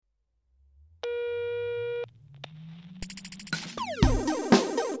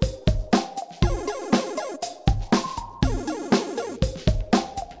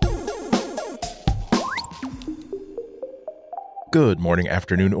Good morning,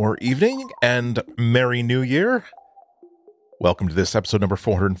 afternoon, or evening, and Merry New Year. Welcome to this episode number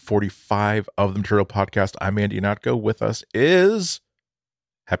 445 of the Material Podcast. I'm Andy Notko. With us is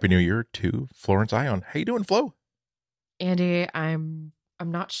Happy New Year to Florence Ion. How you doing, Flo? Andy, I'm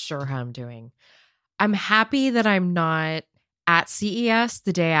not sure how I'm doing. I'm happy that I'm not at CES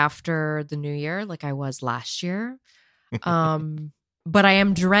the day after the New Year like I was last year. But I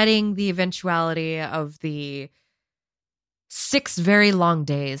am dreading the eventuality of the 6 very long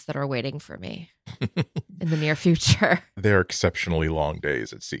days that are waiting for me in the near future. They're exceptionally long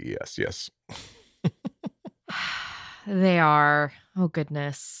days at CES, yes. They are. Oh,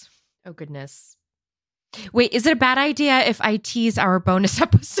 goodness. Oh, goodness. Wait, is it a bad idea if I tease our bonus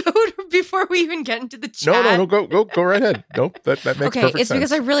episode before we even get into the chat? No, go right ahead. Nope, that makes perfect sense. Okay, it's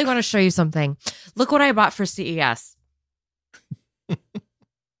because I really want to show you something. Look what I bought for CES.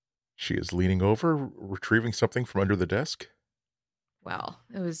 She is leaning over, retrieving something from under the desk. Well,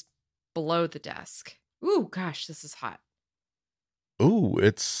 it was below the desk. Ooh, gosh, this is hot. Ooh,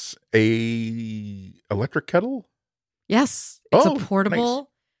 it's a electric kettle? Yes, it's a portable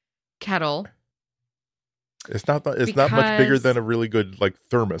kettle. It's not much bigger than a really good like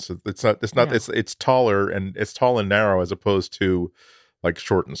thermos. It's taller and it's tall and narrow as opposed to like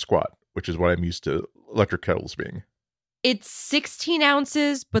short and squat, which is what I'm used to electric kettles being. It's 16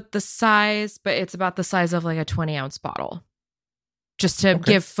 ounces, but it's about the size of like a 20-ounce bottle. Just to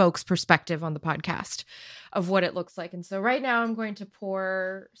give folks perspective on the podcast of what it looks like. And so right now I'm going to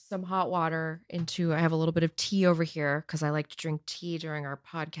pour some hot water I have a little bit of tea over here because I like to drink tea during our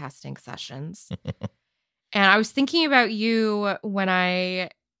podcasting sessions. And I was thinking about you when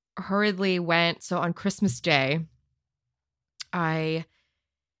I hurriedly went. So on Christmas Day, I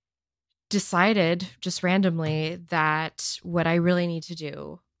decided just randomly that what I really need to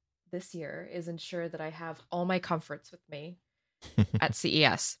do this year is ensure that I have all my comforts with me at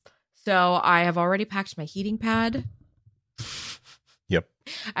CES. So I have already packed my heating pad. Yep.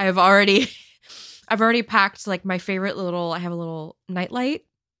 I've already packed like my favorite I have a little nightlight.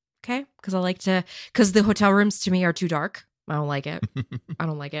 Okay. Because the hotel rooms to me are too dark. I don't like it.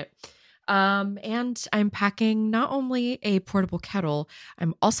 And I'm packing not only a portable kettle,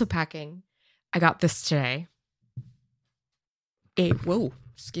 I'm also packing, I got this today,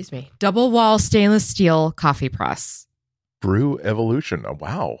 double wall stainless steel coffee press. Brew Evolution. Oh,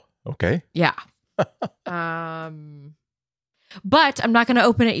 wow. Okay. Yeah. But I'm not going to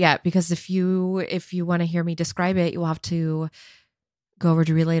open it yet because if you want to hear me describe it, you'll have to go over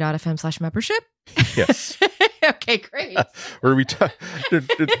to relay.fm/membership. Yes. Okay, great. Where we in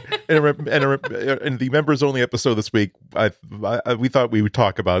the members only episode this week, we thought we would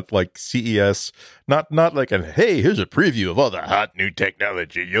talk about like CES, not like hey, here's a preview of all the hot new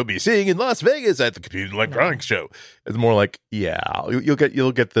technology you'll be seeing in Las Vegas at the Computer and Electronics Show. It's more like, yeah,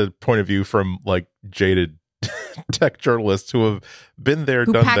 you'll get the point of view from like jaded tech journalists who have been there,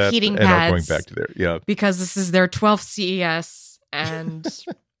 done that, and are going back to there. Yeah, because this is their 12th CES, and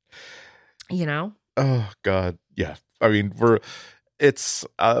Oh God, yeah. I mean, we'll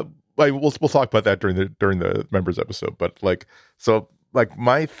talk about that during the members episode. But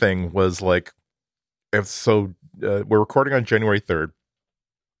my thing was like, we're recording on January 3rd.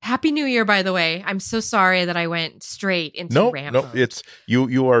 Happy New Year, by the way. I'm so sorry that I went straight into rant mode. It's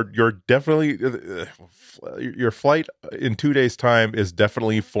you're definitely your flight in 2 days' time is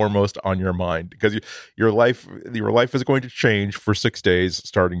definitely foremost on your mind because your life is going to change for 6 days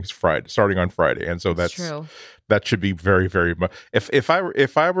starting on Friday, and so that's true. That should be very, very much. If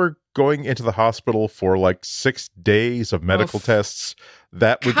I were going into the hospital for like 6 days of medical tests,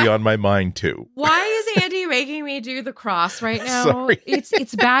 that would be on my mind too. Why is Andy making me do the cross right now? Sorry.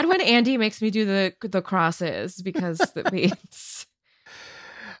 It's bad when Andy makes me do the crosses because that means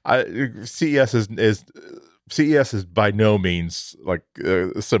CES is by no means like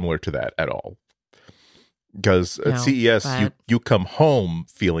similar to that at all. Because at CES, you come home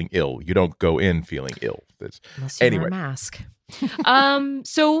feeling ill. You don't go in feeling ill. Unless you wear a mask. I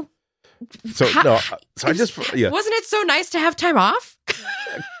just wasn't it so nice to have time off?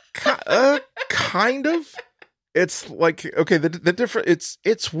 Kind of. It's like the different.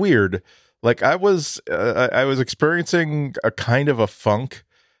 It's weird. Like I was experiencing a kind of a funk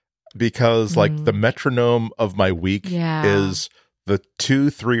because like the metronome of my week is the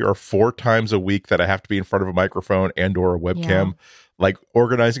 2, 3, or 4 times a week that I have to be in front of a microphone and or a webcam, like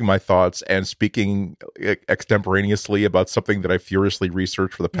organizing my thoughts and speaking extemporaneously about something that I furiously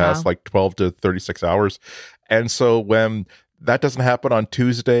researched for the past like 12 to 36 hours. And so when that doesn't happen on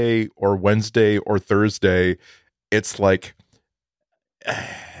Tuesday or Wednesday or Thursday, it's like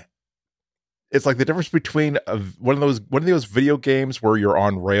it's like the difference between one of those video games where you're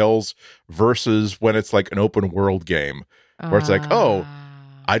on rails versus when it's like an open world game where it's like, oh,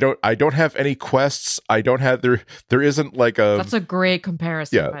 I don't have any quests. I don't have there isn't like a. That's a great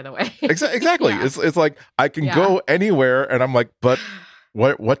comparison, by the way. Exactly. Yeah. It's like I can go anywhere, and I'm like, but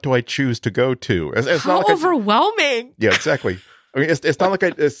what do I choose to go to? It's How not like overwhelming. Yeah, exactly. I mean, it's not like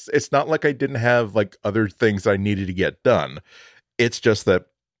it's not like I didn't have like other things I needed to get done. It's just that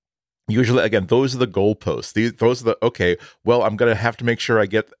usually, again, those are the goalposts. Those are the, okay, well, I'm going to have to make sure I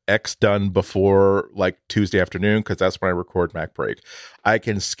get X done before like Tuesday afternoon because that's when I record Mac Break. I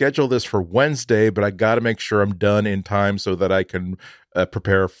can schedule this for Wednesday, but I got to make sure I'm done in time so that I can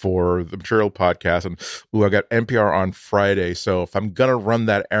prepare for the Material podcast. And, I got NPR on Friday. So if I'm going to run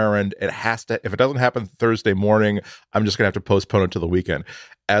that errand, if it doesn't happen Thursday morning, I'm just going to have to postpone it to the weekend.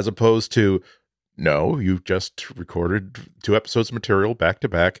 As opposed to, no, you just recorded 2 episodes of material back to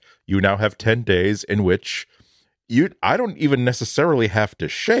back. You now have 10 days in which I don't even necessarily have to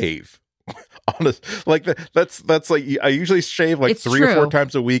shave. Honest, like that's like I usually shave like it's 3 true. or 4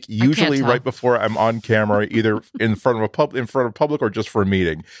 times a week, usually right before I'm on camera, either in front of public or just for a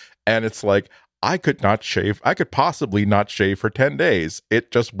meeting. And it's like I could not shave. I could possibly not shave for 10 days. It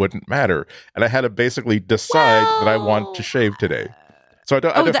just wouldn't matter. And I had to basically decide that I want to shave today. So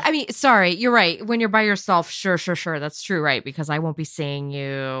I mean, sorry, you're right. When you're by yourself, sure. That's true, right? Because I won't be seeing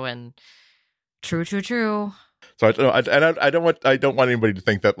you, and true. So I don't want anybody to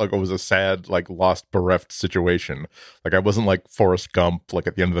think that like it was a sad, like lost, bereft situation. Like I wasn't like Forrest Gump, like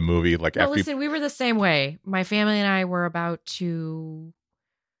at the end of the movie. Like listen, we were the same way. My family and I were about to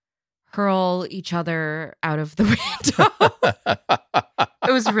hurl each other out of the window.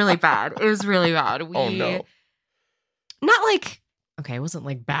 It was really bad. Oh no! Not like. Okay, it wasn't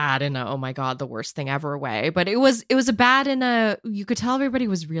like bad in a, oh my God, the worst thing ever way, but it was a bad in a, you could tell everybody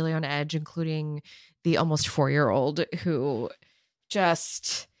was really on edge, including the almost 4-year-old who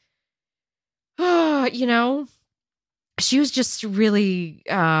just, she was just really,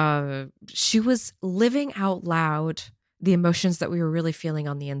 she was living out loud the emotions that we were really feeling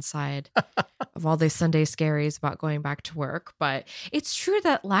on the inside of all these Sunday scaries about going back to work. But it's true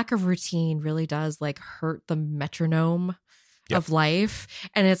that lack of routine really does like hurt the metronome of life.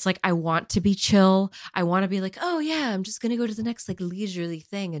 And it's like, I want to be chill. I want to be like, oh yeah, I'm just going to go to the next like leisurely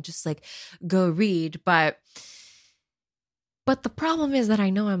thing and just like go read. But the problem is that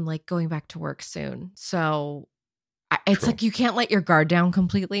I know I'm like going back to work soon. So it's like, you can't let your guard down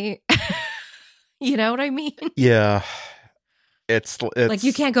completely. You know what I mean? Yeah. It's like,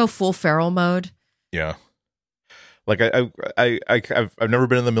 you can't go full feral mode. Yeah. Like I've never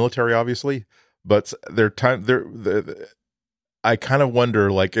been in the military, obviously, but I kind of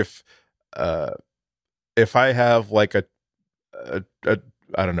wonder, like, if I have like a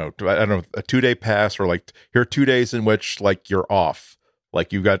I don't know a 2-day pass, or like here are 2 days in which like you're off,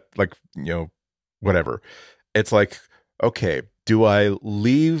 like you got like whatever. It's like, okay, do I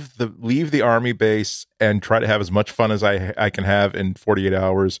leave the army base and try to have as much fun as I can have in 48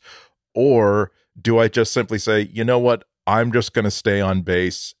 hours, or do I just simply say, you know what, I'm just going to stay on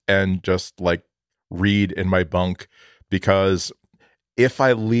base and just like read in my bunk? Because if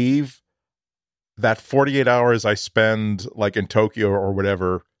I leave, that 48 hours I spend like in Tokyo or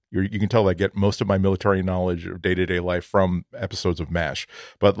whatever, you can tell I get most of my military knowledge of day-to-day life from episodes of MASH.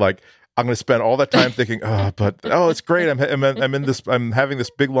 But like, I'm going to spend all that time thinking, it's great. I'm having this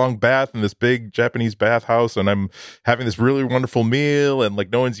big long bath in this big Japanese bathhouse, and I'm having this really wonderful meal, and like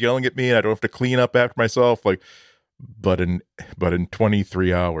no one's yelling at me, and I don't have to clean up after myself. Like, but in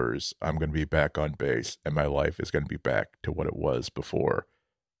 23 hours, I'm going to be back on base, and my life is going to be back to what it was before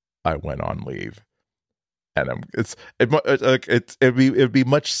I went on leave. And it'd be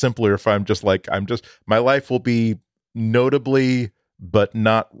much simpler if my life will be notably, but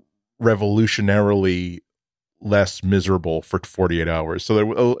not revolutionarily, less miserable for 48 hours. So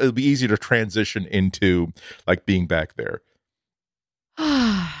it'll be easy to transition into like being back there.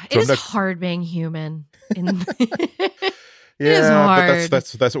 It is hard being human. It is hard. But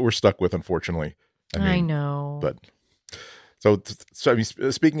that's what we're stuck with, unfortunately. I know. But so I mean,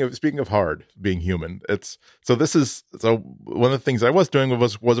 speaking of hard being human, one of the things I was doing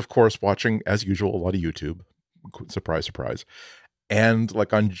was of course watching, as usual, a lot of YouTube. Surprise, surprise. And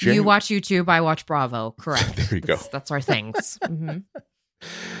like on you watch YouTube, I watch Bravo. Correct. There you go. That's our things. Mm-hmm.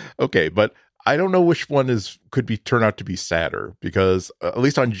 Okay, but I don't know which one could turn out to be sadder, because at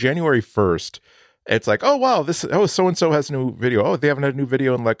least on January 1st, it's like, oh wow, so and so has a new video. Oh, they haven't had a new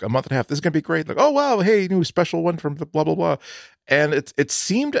video in like a month and a half. This is gonna be great. Like, oh wow, hey, new special one from the blah blah blah. And it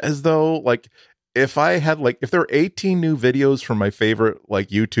seemed as though like if there were 18 new videos from my favorite like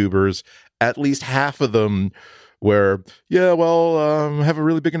YouTubers, at least half of them where, yeah, well, have a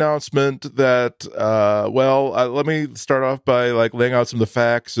really big announcement that, let me start off by like laying out some of the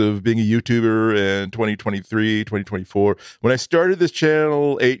facts of being a YouTuber in 2023, 2024. When I started this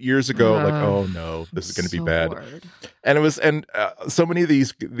channel 8 years ago, like, oh no, this is going to be bad. Bored. And it was, and so many of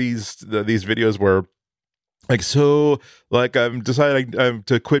these videos were like, so like I'm deciding I'm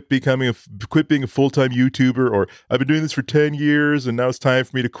to quit being a full-time YouTuber, or I've been doing this for 10 years and now it's time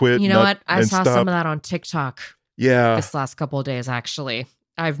for me to quit. You know what? I saw some of that on TikTok. Yeah. This last couple of days, actually.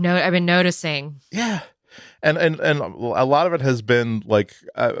 I've been noticing. Yeah. And a lot of it has been like,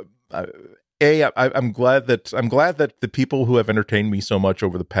 I'm glad that the people who have entertained me so much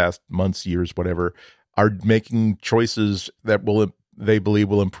over the past months, years, whatever, are making choices that they believe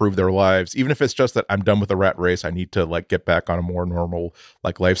will improve their lives, even if it's just that I'm done with the rat race. I need to like get back on a more normal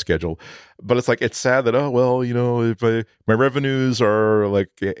like life schedule. But it's like, it's sad that, oh, well, you know, if my revenues are like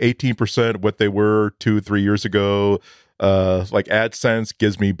 18% what they were 2-3 years ago, like AdSense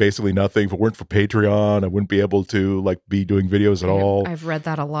gives me basically nothing. If it weren't for Patreon, I wouldn't be able to like be doing videos at all. I've read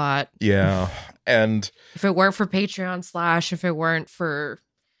that a lot. Yeah. And if it weren't for Patreon / if it weren't for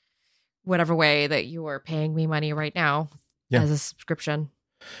whatever way that you are paying me money right now, as a subscription.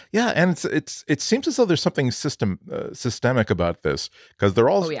 Yeah, and it seems as though there's something systemic about this, because they're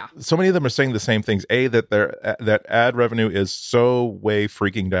all so many of them are saying the same things. That ad revenue is so way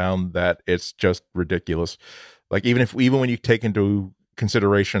freaking down that it's just ridiculous. Like even when you take into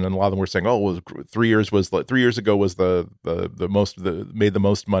consideration, and a lot of them were saying, oh, well, 3 years ago was made the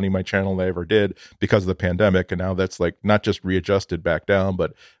most money my channel ever did because of the pandemic, and now that's like not just readjusted back down,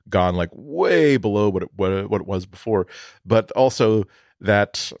 but gone like way below what it was before. But also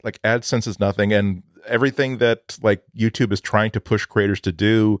that like AdSense is nothing, and everything that like YouTube is trying to push creators to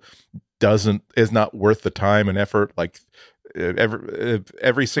do is not worth the time and effort. Like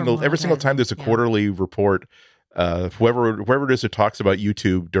every single time there's a quarterly report, whoever it is who talks about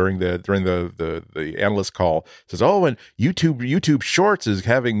YouTube during the analyst call says, oh, and YouTube Shorts is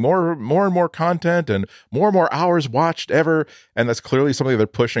having more and more content and more hours watched ever, and that's clearly something they're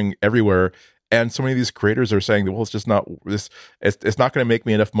pushing everywhere. And so many of these creators are saying, well, it's just not this. It's not going to make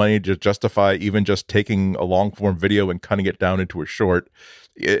me enough money to justify even just taking a long form video and cutting it down into a short.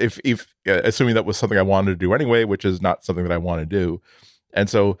 If assuming that was something I wanted to do anyway, which is not something that I want to do, and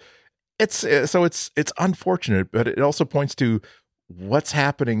so. It's unfortunate, but it also points to what's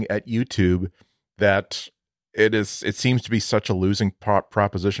happening at YouTube, that it seems to be such a losing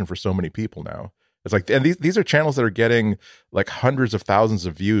proposition for so many people now. It's like, and these are channels that are getting like hundreds of thousands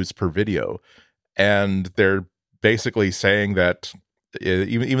of views per video, and they're basically saying that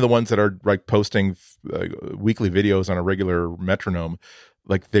even the ones that are like posting weekly videos on a regular metronome,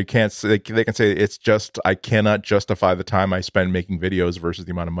 like they can say it's just, I cannot justify the time I spend making videos versus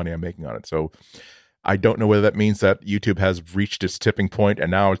the amount of money I'm making on it. So I don't know whether that means that YouTube has reached its tipping point, and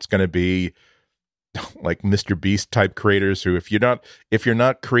now it's going to be like Mr. Beast type creators who, if you're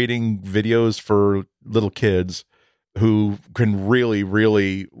not creating videos for little kids who can really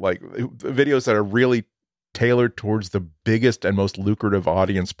like videos that are really tailored towards the biggest and most lucrative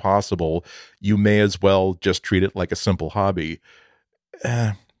audience possible, you may as well just treat it like a simple hobby.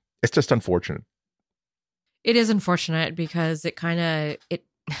 It's just unfortunate. It is unfortunate because it kind of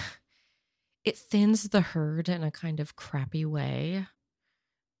it thins the herd in a kind of crappy way,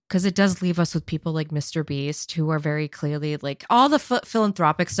 because it does leave us with people like Mr. Beast, who are very clearly like, all the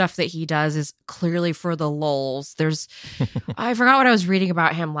philanthropic stuff that he does is clearly for the lulz. I forgot what I was reading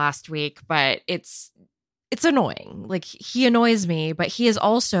about him last week, but it's annoying. Like, he annoys me, but he is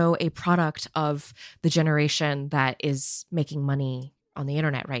also a product of the generation that is making money on the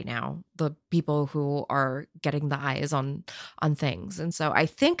internet right now, the people who are getting the eyes on things. And so I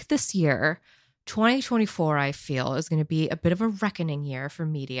think this year, 2024, I feel, is going to be a bit of a reckoning year for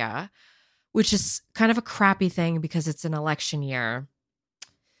media, which is kind of a crappy thing because it's an election year,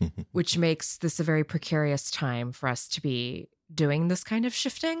 which makes this a very precarious time for us to be doing this kind of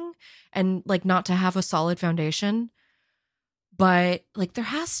shifting and like not to have a solid foundation. But like, there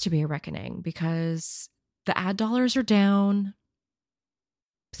has to be a reckoning because the ad dollars are down.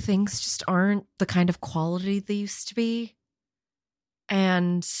 Things just aren't the kind of quality they used to be.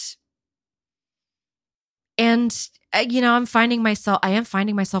 And you know, I am finding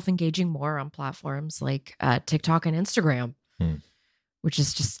myself engaging more on platforms like TikTok and Instagram, which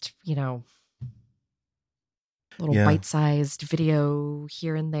is just, you know, little bite-sized video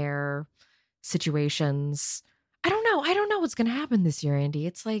here and there situations. I don't know what's going to happen this year, Andy.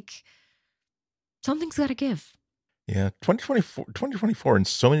 It's like something's got to give. Yeah, 2024 in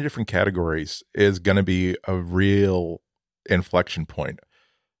so many different categories is going to be a real inflection point.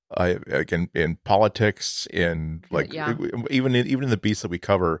 Again, in politics, in like Yeah. even in the beasts that we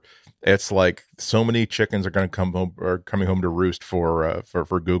cover, it's like so many chickens are going to come home or coming home to roost for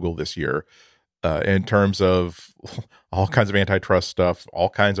Google this year, in terms of all kinds of antitrust stuff, all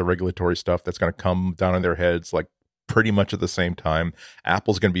kinds of regulatory stuff that's going to come down on their heads like pretty much at the same time.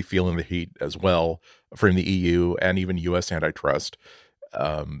 Apple's going to be feeling the heat as well from the EU and even US antitrust.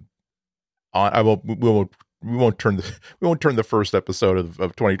 Um, I will we won't turn the first episode of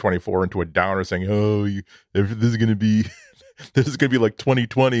 2024 into a downer saying, "Oh, this is going to be this is going to be like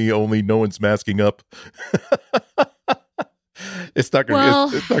 2020, only no one's masking up." It's not going to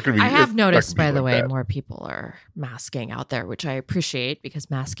be. It's not going to be. I have noticed, by the like way, that. more people are masking out there, which I appreciate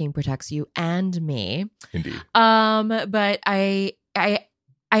because masking protects you and me. Indeed. But I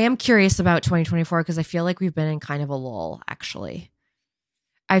am curious about 2024 because I feel like we've been in kind of a lull, actually.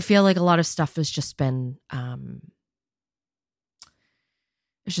 I feel like a lot of stuff has just been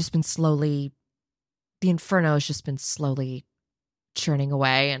it's just been slowly, the inferno has just been slowly churning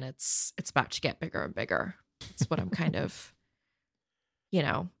away, and it's about to get bigger and bigger. That's what I'm kind of,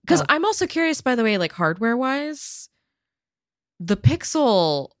 because I'm also curious, by the way, like hardware wise, the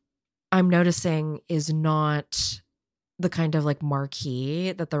Pixel I'm noticing is not the kind of like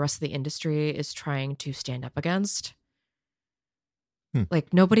marquee that the rest of the industry is trying to stand up against.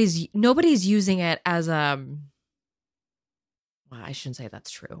 Like nobody's using it as well, I shouldn't say that's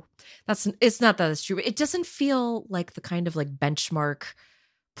true. It's not that it's true. It doesn't feel like the kind of like benchmark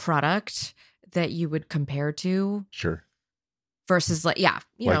product that you would compare to. Sure. Versus like, yeah,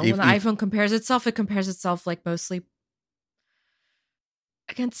 when the iPhone compares itself, it compares itself like mostly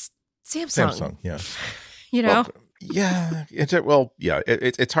against Samsung. Yeah. Well, yeah,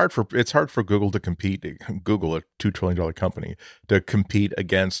 it's hard for Google to compete. Google, a $2 trillion company, to compete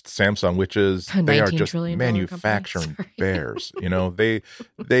against Samsung, which is they are just manufacturing bears.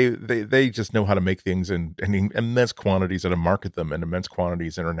 They just know how to make things in immense quantities and to market them in immense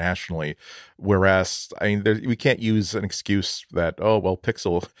quantities internationally. Whereas, I mean, we can't use an excuse that the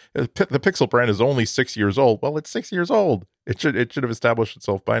Pixel brand is only 6 years old. Well, it's 6 years old. It should have established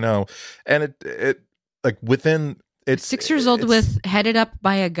itself by now, and it like within. It's 6 years old with headed up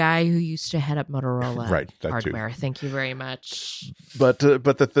by a guy who used to head up Motorola hardware. Too. Thank you very much. But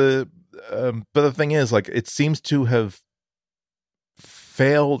the thing is, like, it seems to have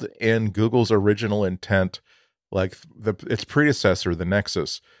failed in Google's original intent, like its predecessor, the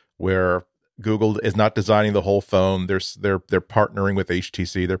Nexus, where Google is not designing the whole phone. They're partnering with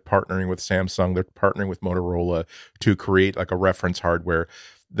HTC, they're partnering with Samsung, they're partnering with Motorola to create like a reference hardware.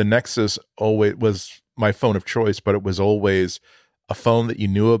 The Nexus always was my phone of choice, but it was always a phone that you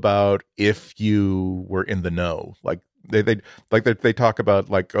knew about if you were in the know. Like they talk about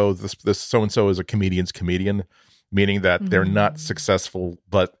like, oh, this so and so is a comedian's comedian, meaning that they're not successful,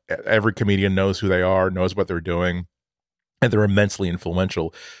 but every comedian knows who they are, knows what they're doing, and they're immensely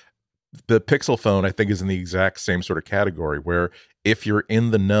influential. The Pixel phone, I think, is in the exact same sort of category where if you're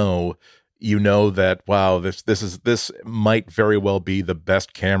in the know, you know that, wow, this might very well be the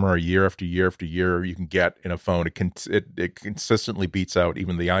best camera year after year after year you can get in a phone. It consistently beats out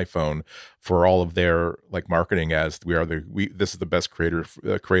even the iPhone for all of their like marketing as this is the best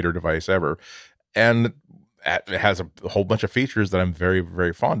creator device ever, and it has a whole bunch of features that I'm very,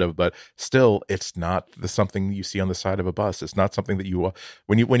 very fond of. But still, it's not something you see on the side of a bus. It's not something that you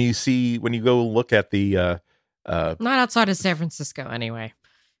when you go look at the not outside of San Francisco anyway.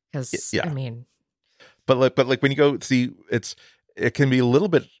 Because I mean, but like when you go see, it can be a little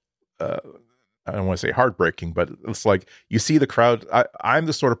bit. I don't want to say heartbreaking, but it's like you see the crowd. I'm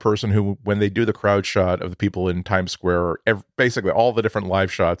the sort of person who, when they do the crowd shot of the people in Times Square, basically all the different live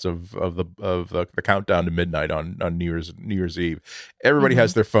shots of the countdown to midnight on New Year's Eve, everybody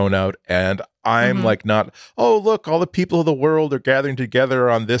has their phone out, and I'm like, not, oh, look, all the people of the world are gathering together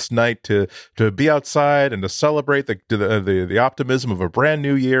on this night to be outside and to celebrate the optimism of a brand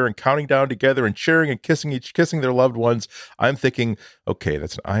new year and counting down together and cheering and kissing their loved ones. I'm thinking, okay,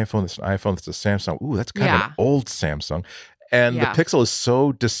 that's an iPhone, that's a Samsung. Ooh, that's kind of an old Samsung. And the Pixel is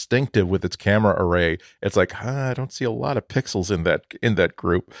so distinctive with its camera array. It's like, I don't see a lot of pixels in that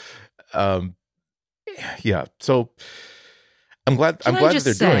group. So I'm glad that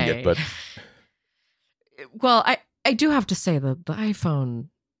they're doing it, but well, I do have to say that the iPhone,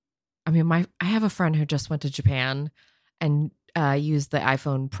 I mean, I have a friend who just went to Japan and used the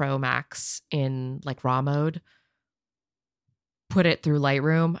iPhone Pro Max in like RAW mode, put it through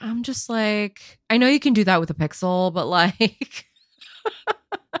Lightroom. I'm just like, I know you can do that with a Pixel, but like,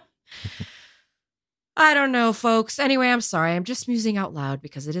 I don't know, folks. Anyway, I'm sorry. I'm just musing out loud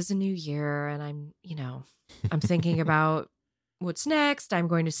because it is a new year and I'm thinking about what's next. I'm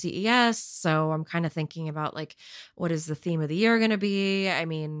going to CES, so I'm kind of thinking about like, what is the theme of the year going to be? I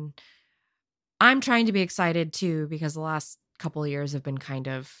mean, I'm trying to be excited too, because the last couple of years have been kind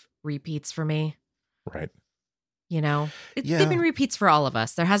of repeats for me. Right. You know, Yeah. they've been repeats for all of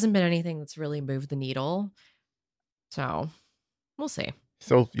us. There hasn't been anything that's really moved the needle. So we'll see.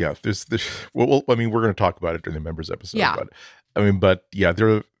 So yeah, there's this. Well, I mean, we're going to talk about it during the members episode. Yeah. But yeah,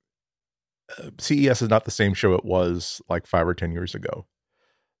 CES is not the same show it was like 5 or 10 years ago.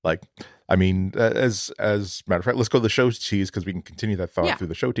 Like, I mean, as a matter of fact, let's go to the show tease because we can continue that thought through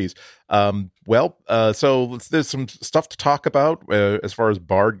the show tease. So there's some stuff to talk about as far as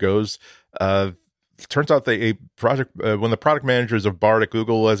Bard goes. Turns out when the product managers of Bard at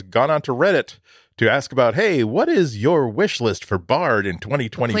Google has gone onto Reddit to ask about, hey, what is your wish list for Bard in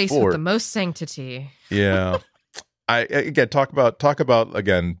 2024? The place with the most sanctity. Yeah. Talk about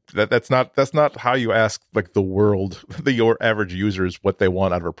again, that's not how you ask like the world, your average users what they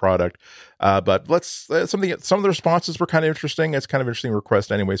want out of a product. But let's some of the responses were kind of interesting. It's kind of interesting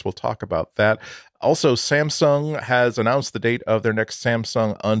request anyways. We'll talk about that. Also, Samsung has announced the date of their next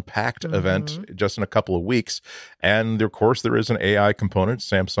Samsung Unpacked event just in a couple of weeks. And of course, there is an AI component.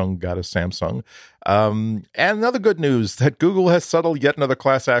 Samsung got a Samsung. And another good news that Google has settled yet another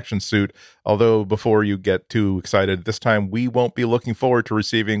class action suit. Although before you get too excited, this time we won't be looking forward to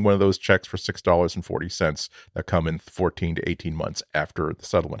receiving one of those checks for $6.40 that come in 14 to 18 months after the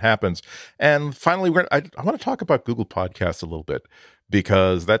settlement happens. And finally, I want to talk about Google Podcasts a little bit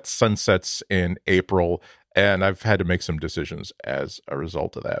because that sunsets in April, and I've had to make some decisions as a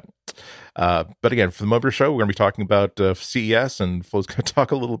result of that. But again, for the member show, we're going to be talking about CES, and Flo's going to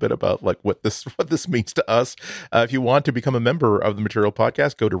talk a little bit about like what this means to us. If you want to become a member of the Material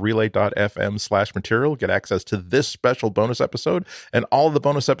Podcast, go to relay.fm/material, get access to this special bonus episode and all the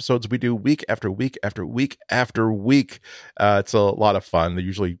bonus episodes we do week after week after week after week. It's a lot of fun. They're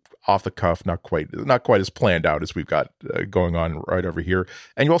usually off the cuff, not quite as planned out as we've got going on right over here.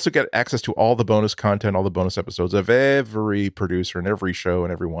 And you also get access to all the bonus content, all the bonus episodes of every producer and every show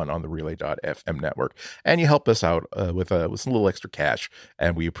and everyone on the Relay.fm network. And you help us out with some little extra cash,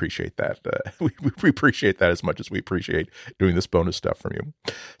 and we appreciate that. We appreciate that as much as we appreciate doing this bonus stuff from you.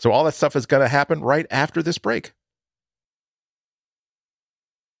 So all that stuff is going to happen right after this break.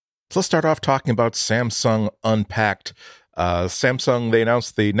 So let's start off talking about Samsung Unpacked. Samsung, they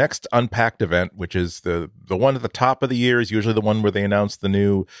announced the next Unpacked event, which is the one at the top of the year, is usually the one where they announce the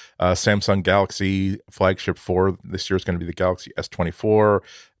new Samsung Galaxy flagship 4. This year is going to be the Galaxy S24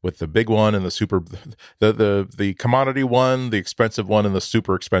 with the big one and the commodity one, the expensive one, and the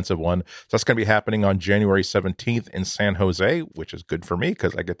super expensive one. So that's going to be happening on January 17th in San Jose, which is good for me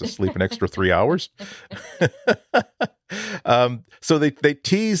because I get to sleep an extra 3 hours. So they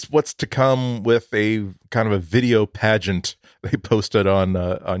teased what's to come with a kind of a video pageant they posted on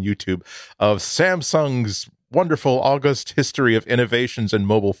YouTube of Samsung's wonderful August history of innovations in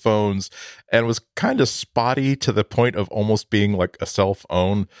mobile phones, and was kind of spotty to the point of almost being like a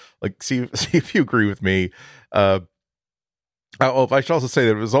self-own. Like, see if you agree with me. I should also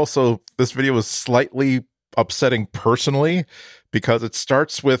say that this video was slightly upsetting personally because it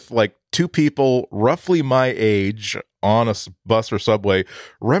starts with like two people roughly my age on a bus or subway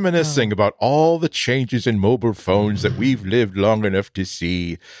reminiscing about all the changes in mobile phones that we've lived long enough to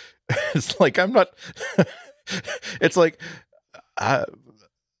see. It's like, I'm not it's like I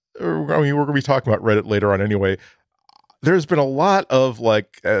mean, we're going to be talking about Reddit later on anyway. There's been a lot of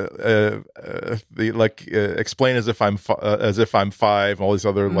explain as if I'm 5, all these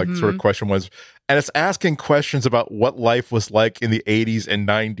other like sort of question ones, and it's asking questions about what life was like in the 80s and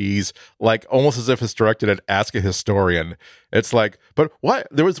 90s, like almost as if it's directed at Ask a Historian. It's like, but what?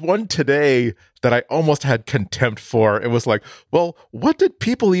 There was one today that I almost had contempt for. It was like, well, what did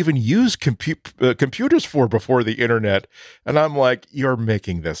people even use computers for before the internet? And I'm like, you're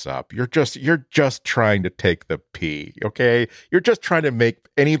making this up. You're just trying to take the pee, okay? You're just trying to make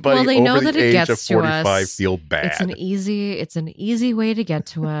anybody over the age of 45 feel bad. It's an easy way to get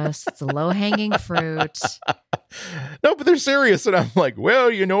to us. It's a low-hanging fruit. No, but they're serious, and I'm like,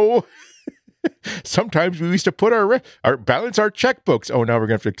 well, sometimes we used to put balance our checkbooks. Oh, now we're going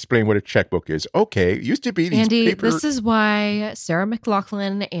to have to explain what a checkbook is. Okay, it used to be these Andy, this is why Sarah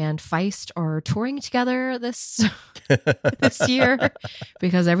McLachlan and Feist are touring together this year,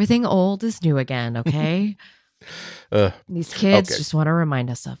 because everything old is new again, okay? These kids just want to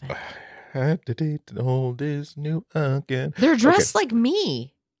remind us of it. Old is new again. They're dressed like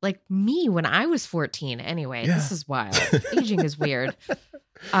me when I was 14. Anyway, This is wild. Aging is weird.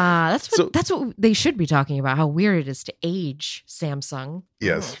 That's what they should be talking about. How weird it is to age Samsung.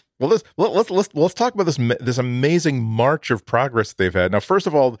 Yes. Well, let's talk about this amazing march of progress they've had. Now, first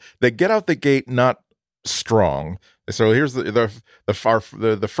of all, they get out the gate not strong. So here's the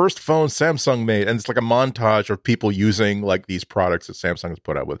first phone Samsung made, and it's like a montage of people using like these products that Samsung has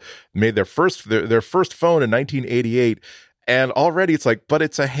put out with. Made their first phone in 1988. And already it's like, but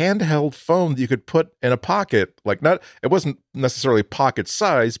it's a handheld phone that you could put in a pocket. Like it wasn't necessarily pocket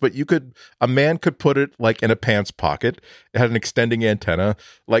size, but a man could put it like in a pants pocket. It had an extending antenna.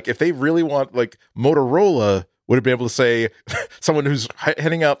 Like if they really want, like Motorola would have been able to say, someone who's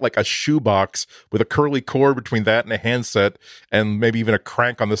handing out like a shoebox with a curly cord between that and a handset and maybe even a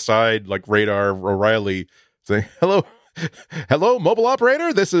crank on the side, like Radar O'Reilly, saying, hello, mobile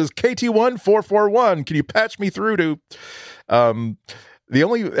operator. This is KT1441. Can you patch me through to? And they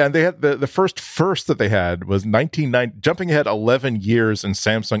had the first that they had was 1990, jumping ahead 11 years in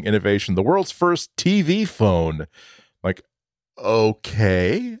Samsung innovation, the world's first TV phone. Like,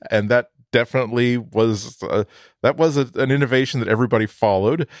 okay, and that definitely was an innovation that everybody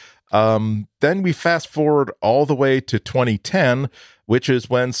followed. Then we fast forward all the way to 2010, which is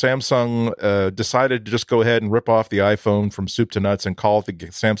when Samsung decided to just go ahead and rip off the iPhone from soup to nuts and call it the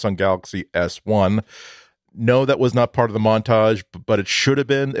Samsung Galaxy S1. No, that was not part of the montage, but it should have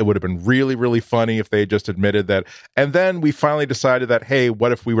been. It would have been really, really funny if they had just admitted that. And then we finally decided that, hey,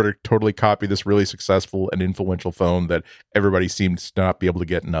 what if we were to totally copy this really successful and influential phone that everybody seems to not be able to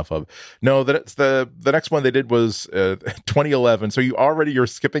get enough of? No, the next one they did was 2011. So you're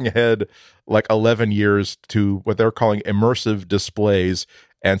skipping ahead like 11 years to what they're calling immersive displays.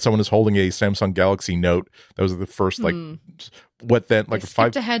 And someone is holding a Samsung Galaxy Note. That was the first, what then? Like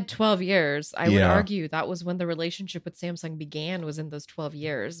skipped ahead 12 years. I would argue that was when the relationship with Samsung began, was in those 12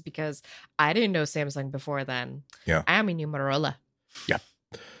 years, because I didn't know Samsung before then. Yeah. I knew Motorola. Yeah.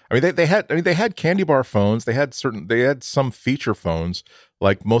 I mean, they had candy bar phones. They had some feature phones,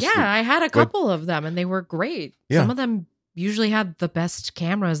 like most. Yeah, I had a couple of them, and they were great. Yeah. Some of them usually had the best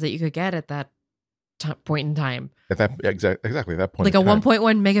cameras that you could get at that point in time. At that exactly that point, like a 1.1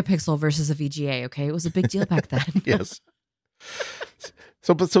 megapixel versus a VGA. Okay, it was a big deal back then. Yes.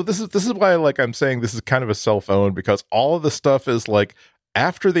 So this is why, like, I'm saying this is kind of a cell phone, because all of the stuff is like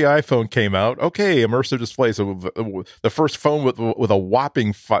after the iPhone came out. Okay, immersive display. So the first phone with a whopping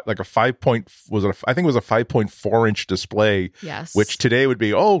I think it was a 5.4 inch display. Yes. Which today would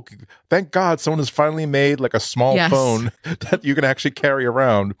be, oh, thank God someone has finally made like a small phone that you can actually carry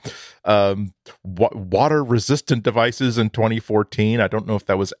around. Water resistant devices in 2014. I don't know if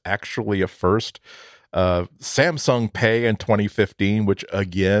that was actually a first. Samsung Pay in 2015, which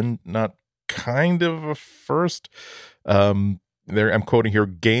again, not kind of a first. I'm quoting here,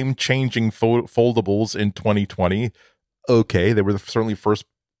 game-changing foldables in 2020. Okay, they were certainly first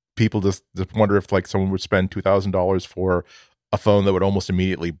people to wonder if like someone would spend $2,000 for a phone that would almost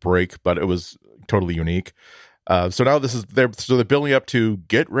immediately break, but it was totally unique. So now they're building up to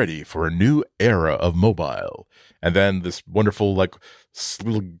get ready for a new era of mobile, and then this wonderful like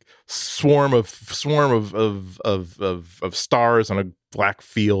swarm of stars on a black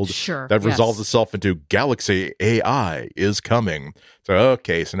field that resolves itself into Galaxy AI is coming. So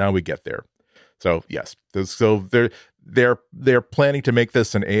okay, so now we get there. So yes, so they're planning to make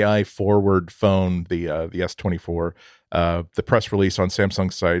this an AI forward phone, the S24. The press release on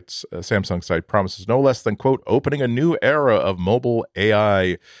Samsung site promises no less than, quote, opening a new era of mobile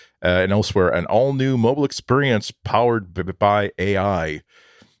AI, and elsewhere, an all new mobile experience powered by AI.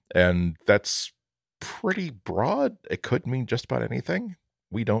 And that's pretty broad. It could mean just about anything.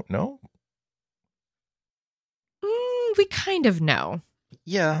 We don't know. We kind of know.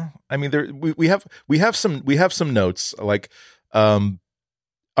 Yeah, I mean, we have some notes like on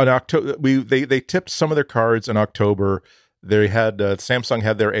October. They tipped some of their cards in October. They had Samsung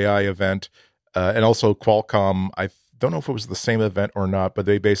had their AI event, and also Qualcomm. I don't know if it was the same event or not, but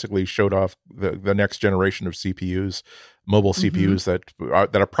they basically showed off the next generation of CPUs, mobile CPUs that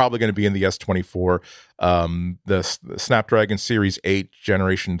are probably going to be in the S24, the Snapdragon Series 8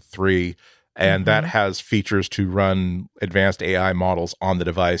 Generation 3. And that has features to run advanced AI models on the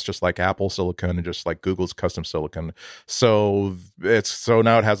device, just like Apple Silicon and just like Google's custom silicon. So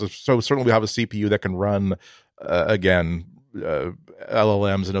now it has certainly we have a CPU that can run LLMs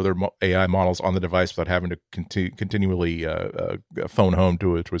and other AI models on the device without having to continually phone home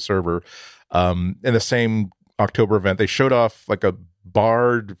to a server. In the same October event, they showed off like a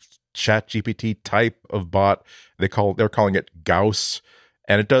Bard ChatGPT type of bot. They're calling it Gauss.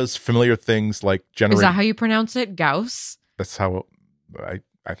 And it does familiar things like generate. Is that how you pronounce it? Gauss? That's how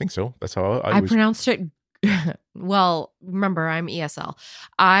I think so. That's how I pronounced it. Well, remember, I'm ESL.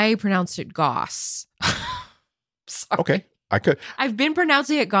 I pronounced it Gauss. Okay. I could. I've been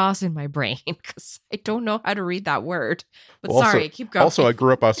pronouncing it Goss in my brain because I don't know how to read that word. But Well, sorry, keep going. Also, I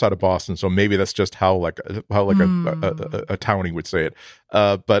grew up outside of Boston, so maybe that's just how a townie would say it.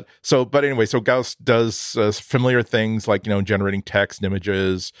 But anyway, so Gauss does familiar things like generating text and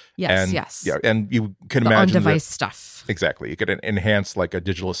images. Yes, Yeah, and you can imagine on-device stuff. Exactly, you could enhance like a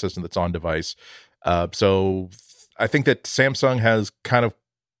digital assistant that's on device. So I think that Samsung has kind of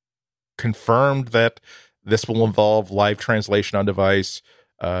confirmed that this will involve live translation on device,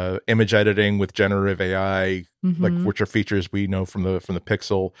 image editing with generative AI, like which are features we know from the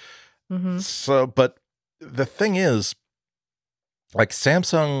Pixel. So, but the thing is, like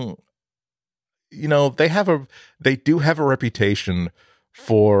Samsung, they do have a reputation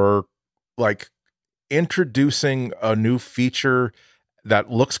for like introducing a new feature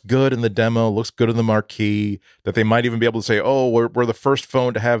that looks good in the demo, looks good in the marquee, that they might even be able to say, oh, we're the first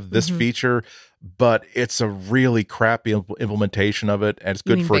phone to have this feature, but it's a really crappy implementation of it, and it's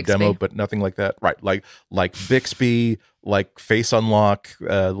good for Bixby? a demo, but nothing like that. Right, like Bixby, like Face Unlock,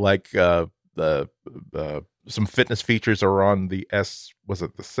 some fitness features are on the was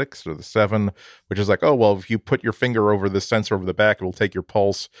it the 6 or the 7, which is like, oh, well, if you put your finger over the sensor over the back, it will take your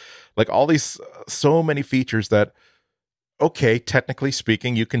pulse. Like all these, so many features that, okay, technically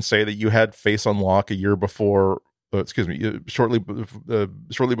speaking, you can say that you had Face Unlock a year before, shortly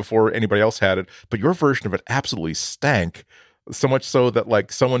before anybody else had it, but your version of it absolutely stank. So much so that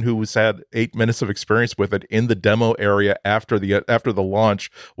like someone who's had 8 minutes of experience with it in the demo area after the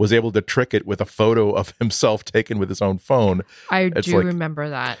launch was able to trick it with a photo of himself taken with his own phone. I do remember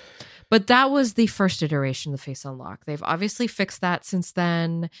that. But that was the first iteration of the Face Unlock. They've obviously fixed that since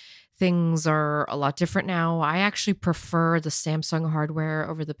then. Things are a lot different now. I actually prefer the Samsung hardware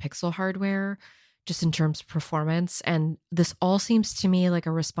over the Pixel hardware, just in terms of performance. And this all seems to me like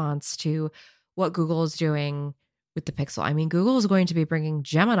a response to what Google is doing with the Pixel. I mean, Google is going to be bringing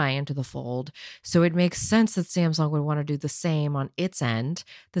Gemini into the fold, so it makes sense that Samsung would want to do the same on its end,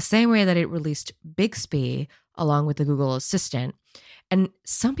 the same way that it released Bixby along with the Google Assistant. And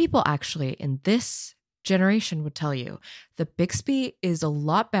some people actually in this generation would tell you the Bixby is a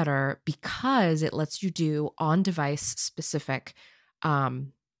lot better because it lets you do on-device specific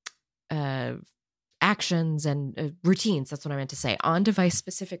actions and routines. That's what I meant to say. On-device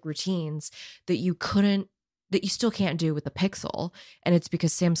specific routines that you still can't do with the Pixel. And it's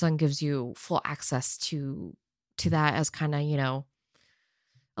because Samsung gives you full access to that as kind of,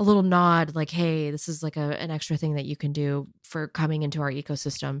 a little nod like, hey, this is like an extra thing that you can do for coming into our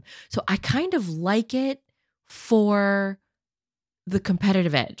ecosystem. So I kind of like it for the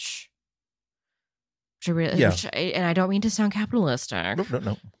competitive edge. And I don't mean to sound capitalistic.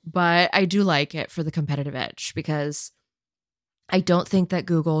 No. But I do like it for the competitive edge because I don't think that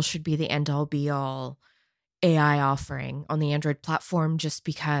Google should be the end-all be-all AI offering on the Android platform just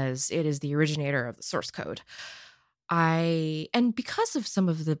because it is the originator of the source code. And because of some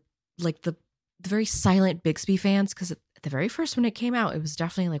of the very silent Bixby fans, because at the very first when it came out, it was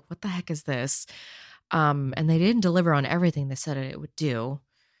definitely like, what the heck is this? And they didn't deliver on everything they said it would do.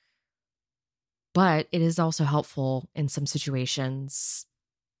 But it is also helpful in some situations.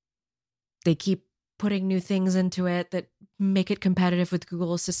 They keep putting new things into it that make it competitive with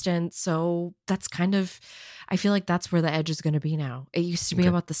Google Assistant. So that's I feel like that's where the edge is going to be now. It used to be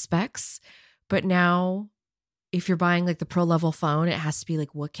about the specs, but now if you're buying like the pro level phone, it has to be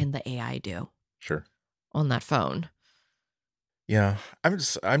like, what can the AI do? Sure. On that phone. Yeah. I'm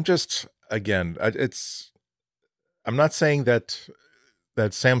just, again, I'm not saying that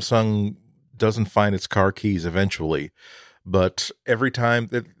Samsung doesn't find its car keys eventually, but every time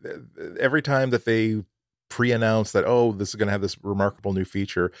that they pre-announce that, oh, this is going to have this remarkable new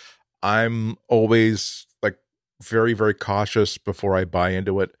feature, I'm always like very, very cautious before I buy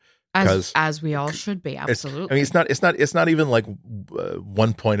into it. As we all should be, absolutely. It's not even like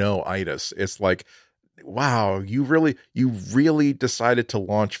 1.0 itis. It's like, wow, you really decided to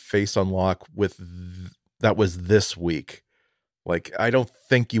launch Face Unlock that was this week. Like, I don't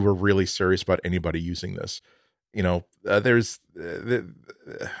think you were really serious about anybody using this. I'm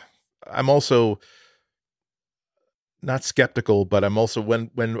also not skeptical, but I'm also when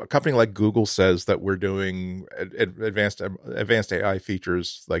a company like Google says that we're doing advanced AI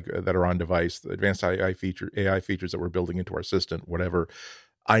features like that are on device, the advanced AI features that we're building into our assistant, whatever.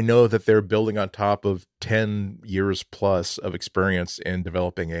 I know that they're building on top of 10 years plus of experience in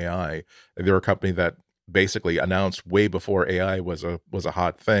developing AI. They're a company that basically announced way before AI was a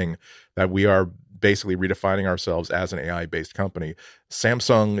hot thing that we are basically redefining ourselves as an AI based company.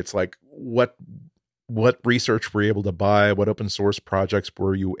 Samsung, it's like what research were you able to buy? What open source projects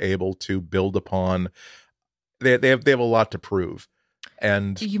were you able to build upon? they have a lot to prove.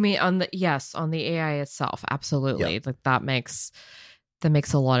 And you mean on the AI itself? Absolutely. Yeah. Like that makes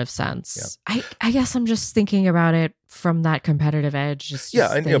a lot of sense. Yeah. I guess I'm just thinking about it from that competitive edge.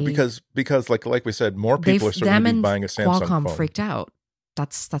 Because like we said, more people are starting to be buying a Samsung Qualcomm phone. freaked out.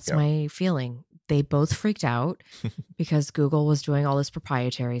 That's my feeling. They both freaked out because Google was doing all this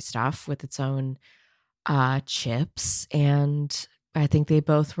proprietary stuff with its own chips, and I think they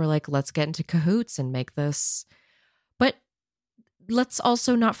both were like, let's get into cahoots and make this. But let's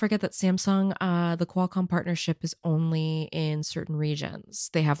also not forget that Samsung, the Qualcomm partnership is only in certain regions.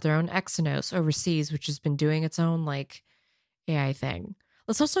 They have their own Exynos overseas, which has been doing its own like AI thing.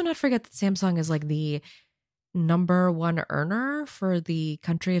 Let's also not forget that Samsung is like the number one earner for the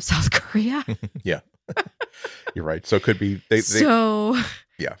country of South Korea. Yeah, you're right. So it could be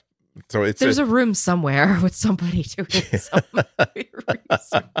yeah. So there's a room somewhere with somebody doing some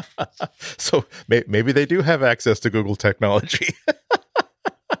research. So maybe they do have access to Google technology.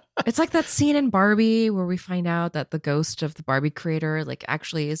 It's like that scene in Barbie where we find out that the ghost of the Barbie creator like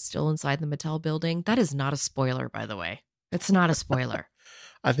actually is still inside the Mattel building. That is not a spoiler, by the way. It's not a spoiler.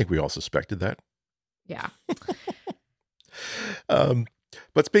 I think we all suspected that. Yeah.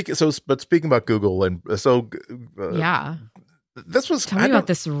 But speaking about Google, and so yeah. This was Tell me about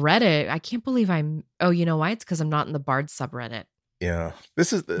this Reddit. I can't believe you know why? It's because I'm not in the Bard subreddit. Yeah.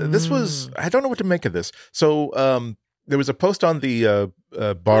 This was I don't know what to make of this. So there was a post on the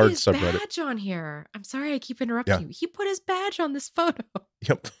Bard subreddit. Badge on here. I'm sorry I keep interrupting you. He put his badge on this photo.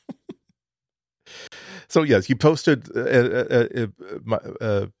 Yep. So yes, he posted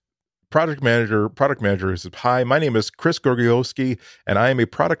product manager says, "Hi, my name is Chris Gorgioski, and I am a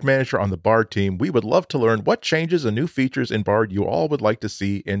product manager on the Bard team. We would love to learn what changes and new features in Bard you all would like to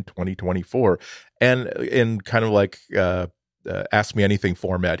see in 2024." And in kind of like ask me anything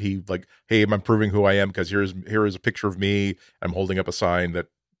format, he like, "Hey, I'm proving who I am because here is a picture of me. I'm holding up a sign that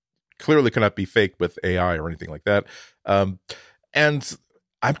clearly cannot be faked with AI or anything like that." And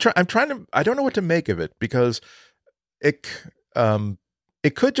I'm trying to, I don't know what to make of it, because it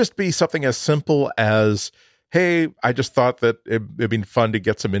could just be something as simple as, hey, I just thought that it'd been fun to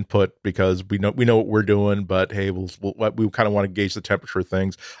get some input because we know what we're doing, but hey, we kind of want to gauge the temperature of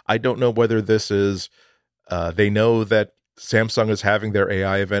things. I don't know whether this is, they know that Samsung is having their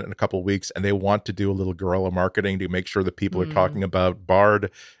AI event in a couple of weeks, and they want to do a little guerrilla marketing to make sure that people are talking about Bard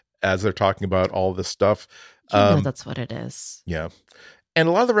as they're talking about all this stuff. That's what it is. Yeah. And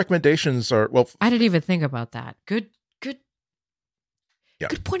a lot of the recommendations are, well, I didn't even think about that. Good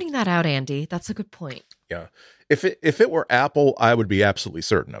pointing that out, Andy. That's a good point. Yeah. If it were Apple, I would be absolutely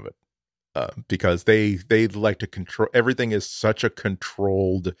certain of it. Because they like to control, everything is such a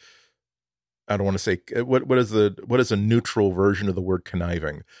controlled, I don't want to say, what is a neutral version of the word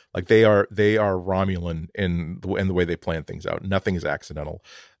conniving? Like they are Romulan in the way they plan things out. Nothing is accidental.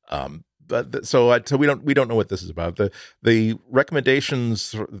 So we don't know what this is about. The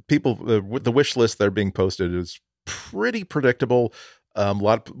recommendations, people, the wish list that are being posted is pretty predictable.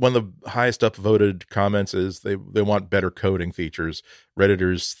 One of the highest upvoted comments is they want better coding features.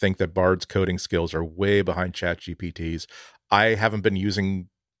 Redditors think that Bard's coding skills are way behind ChatGPT's. I haven't been using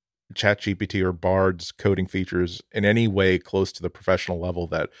ChatGPT or Bard's coding features in any way close to the professional level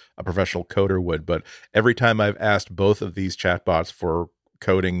that a professional coder would. But every time I've asked both of these chatbots for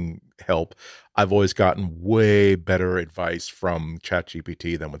coding help, I've always gotten way better advice from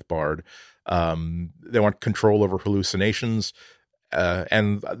ChatGPT than with Bard. They want control over hallucinations.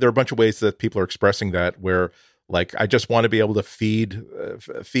 And there are a bunch of ways that people are expressing that, where like, I just want to be able to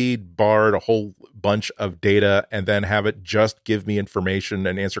feed Bard a whole bunch of data and then have it just give me information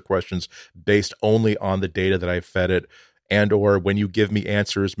and answer questions based only on the data that I've fed it. And or when you give me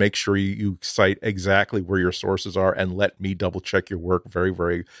answers, make sure you cite exactly where your sources are and let me double check your work very,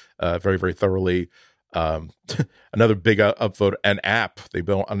 very, very thoroughly. Another big upvote, an app. They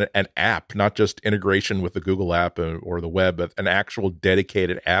built an app, not just integration with the Google app or the web, but an actual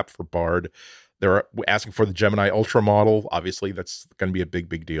dedicated app for Bard. They're asking for the Gemini Ultra model. Obviously, that's going to be a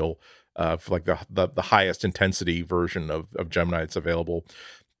big deal. For like the highest intensity version of Gemini that's available.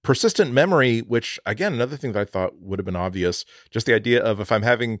 Persistent memory, which again, another thing that I thought would have been obvious, just the idea of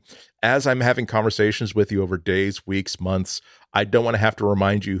as I'm having conversations with you over days, weeks, months, I don't want to have to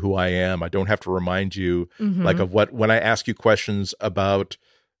remind you who I am. I don't have to remind you like of what, when I ask you questions about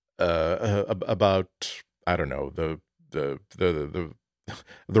I don't know, the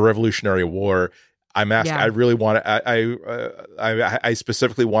Revolutionary War. I'm asking, I really want to, I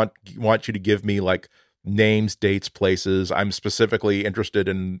specifically want you to give me like names, dates, places. I'm specifically interested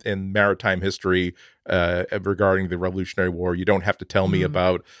in maritime history regarding the Revolutionary War. You don't have to tell me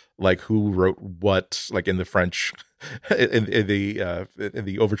about like who wrote what, like in the French, in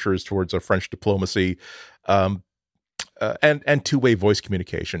the overtures towards a French diplomacy. And two-way voice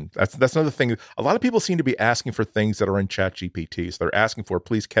communication. That's another thing. A lot of people seem to be asking for things that are in ChatGPT. So they're asking for,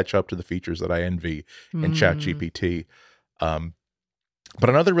 please catch up to the features that I envy in ChatGPT. But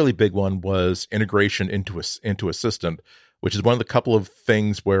another really big one was integration into Assistant, which is one of the couple of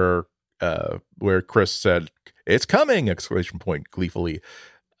things where Chris said, "It's coming!" exclamation point gleefully.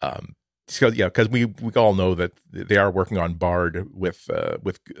 So yeah, because we all know that they are working on Bard with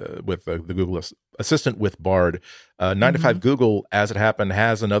the Google Assistant with Bard. 9 to 5 Google, as it happened,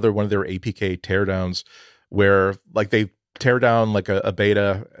 has another one of their APK teardowns where like they tear down like a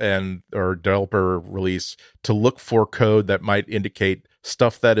beta or developer release to look for code that might indicate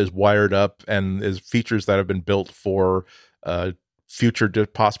stuff that is wired up and is features that have been built for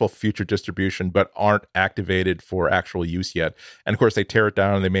possible future distribution, but aren't activated for actual use yet. And of course, they tear it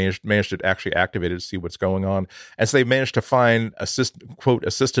down and they managed to actually activate it to see what's going on. And so they managed to find quote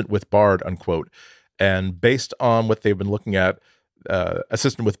assistant with Bard unquote. And based on what they've been looking at,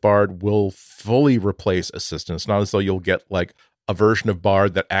 Assistant with Bard will fully replace Assistant. It's not as though you'll get like a version of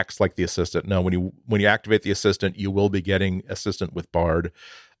Bard that acts like the Assistant. No, when you activate the Assistant, you will be getting Assistant with Bard.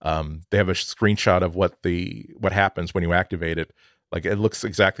 They have a screenshot of what happens when you activate it. Like it looks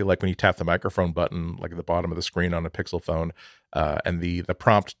exactly like when you tap the microphone button, like at the bottom of the screen on a Pixel phone. And the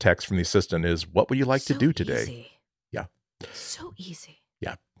prompt text from the Assistant is, "What would you like to do today?" Easy. Yeah, so easy.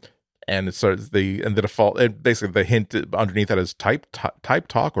 Yeah. And it starts the default, basically the hint underneath that is type,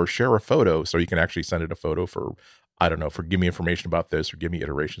 talk, or share a photo. So you can actually send it a photo for, I don't know, for give me information about this or give me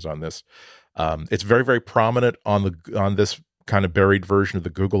iterations on this. It's very, very prominent on this kind of buried version of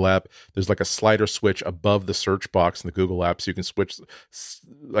the Google app. There's like a slider switch above the search box in the Google app. So you can switch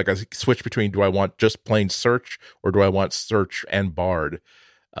between, do I want just plain search or do I want search and Bard?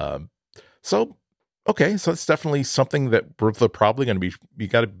 Okay, so it's definitely something that they're probably going to be, you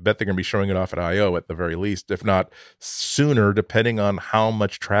got to bet they're going to be showing it off at I.O. at the very least, if not sooner, depending on how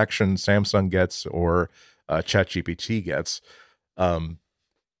much traction Samsung gets or ChatGPT gets. I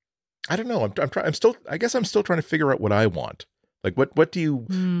don't know. I'm still trying to figure out what I want. Like, what do you,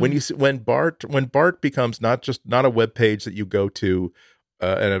 when Bart becomes not a web page that you go to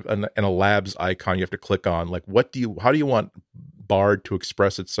and a labs icon you have to click on, like, how do you want Bard to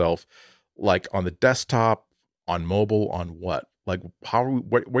express itself? Like on the desktop, on mobile, on what? Like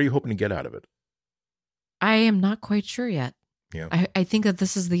what are you hoping to get out of it? I am not quite sure yet. Yeah. I think that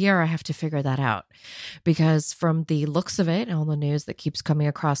this is the year I have to figure that out, because from the looks of it and all the news that keeps coming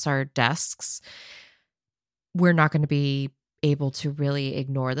across our desks, we're not going to be able to really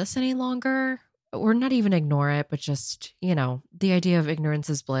ignore this any longer. Or not even ignore it, but just, the idea of ignorance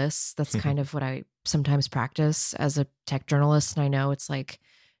is bliss. That's kind of what I sometimes practice as a tech journalist. And I know it's like,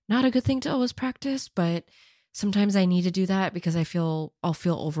 not a good thing to always practice, but sometimes I need to do that because I'll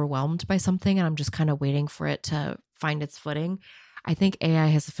feel overwhelmed by something and I'm just kind of waiting for it to find its footing. I think AI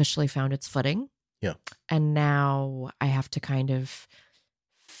has officially found its footing. Yeah. And now I have to kind of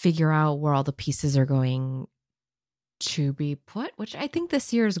figure out where all the pieces are going to be put, which I think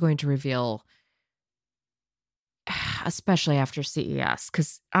this year is going to reveal, especially after CES,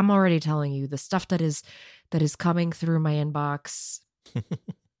 because I'm already telling you the stuff that is coming through my inbox.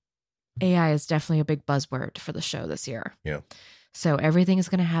 AI is definitely a big buzzword for the show this year. Yeah. So everything is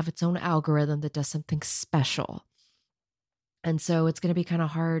going to have its own algorithm that does something special. And so it's going to be kind of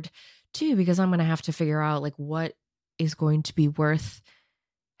hard too, because I'm going to have to figure out like what is going to be worth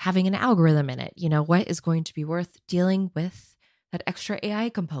having an algorithm in it. What is going to be worth dealing with that extra AI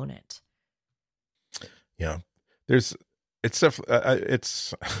component. Yeah. It's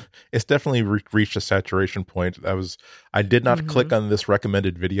definitely reached a saturation point. I did not click on this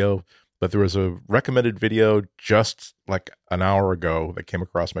recommended video, but there was a recommended video just like an hour ago that came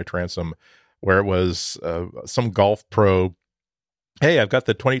across my transom where it was some golf pro. Hey, I've got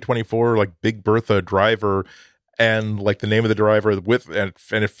the 2024 like Big Bertha driver, and like the name of the driver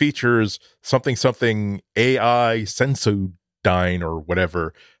and it features something AI Sensodyne or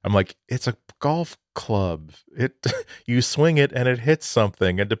whatever. I'm like, it's a golf club. You swing it and it hits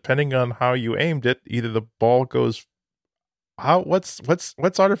something, and depending on how you aimed it, either the ball goes what's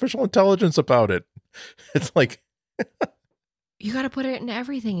artificial intelligence about it? It's like you got to put it in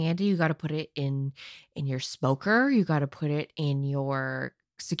everything, Andy. You got to put it in your smoker, you got to put it in your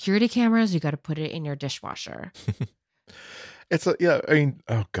security cameras, you got to put it in your dishwasher.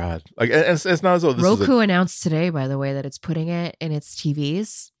 Oh god, like it's not as though this Roku announced today, by the way, that it's putting it in its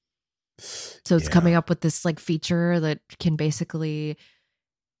TVs. So it's coming up with this like feature that can basically,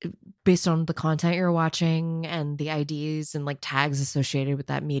 based on the content you're watching and the IDs and like tags associated with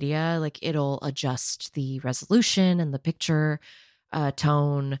that media, like it'll adjust the resolution and the picture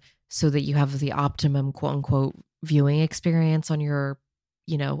tone so that you have the optimum quote unquote viewing experience on your,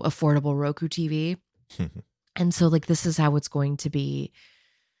 affordable Roku TV. And so like this is how it's going to be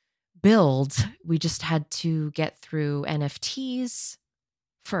built. We just had to get through NFTs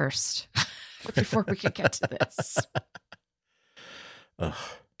first before we could get to this.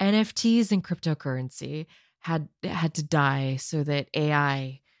 NFTs and cryptocurrency had to die so that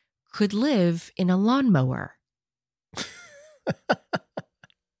AI could live in a lawnmower.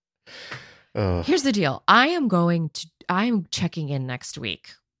 Here's the deal. I am checking in next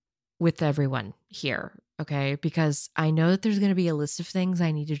week with everyone here, okay? Because I know that there's going to be a list of things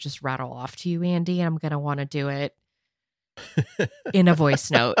I need to just rattle off to you, Andy, and I'm going to want to do it in a voice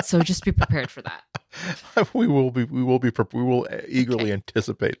note. So just be prepared for that. We will eagerly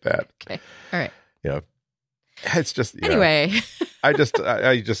anticipate that. Okay. All right. Yeah. It's just anyway. You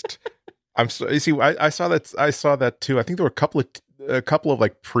see, I saw that too. I think there were a couple of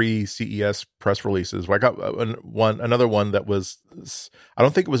like pre-CES press releases. I got another one that was, I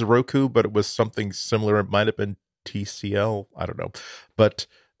don't think it was Roku, but it was something similar. It might have been TCL. I don't know, but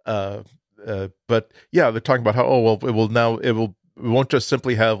yeah, they're talking about how it won't just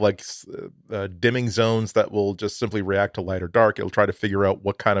simply have like dimming zones that will just simply react to light or dark. It'll try to figure out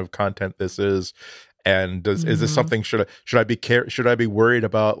what kind of content this is. And is this something, should I be worried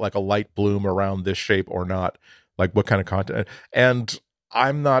about like a light bloom around this shape or not? Like what kind of content? And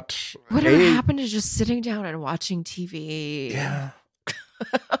I'm not. Whatever happened to just sitting down and watching TV? Yeah.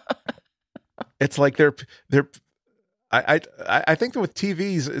 It's like I think that with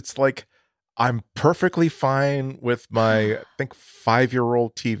TVs, it's like I'm perfectly fine with my, I think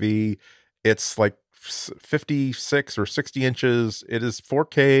 5-year-old TV. It's like 56 or 60 inches. It is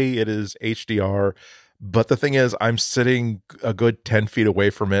 4K. It is HDR. But the thing is, I'm sitting a good 10 feet away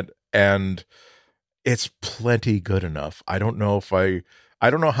from it, and it's plenty good enough. I don't know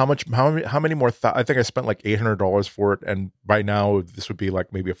how many more. I think I spent like $800 for it, and by now this would be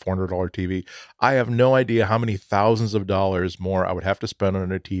like maybe a $400 TV. I have no idea how many thousands of dollars more I would have to spend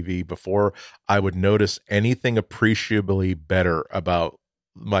on a TV before I would notice anything appreciably better about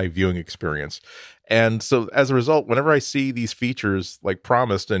my viewing experience. And so as a result, whenever I see these features like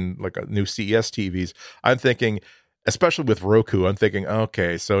promised in like a new CES TVs, I'm thinking, especially with Roku, I'm thinking,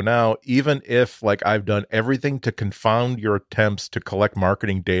 okay, so now even if like I've done everything to confound your attempts to collect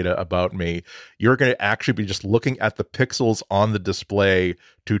marketing data about me, you're going to actually be just looking at the pixels on the display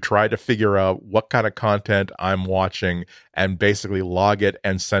to try to figure out what kind of content I'm watching and basically log it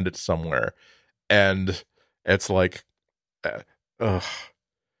and send it somewhere. And it's like,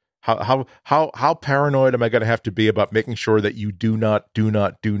 how paranoid am I going to have to be about making sure that you do not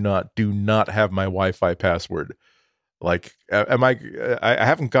have my Wi-Fi password? Like, I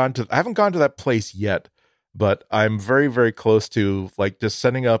haven't gone to that place yet, but I'm very, very close to like just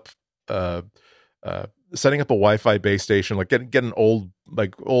setting up a Wi-Fi base station, like get an old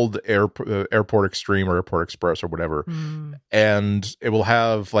Airport Extreme or Airport Express or whatever, and it will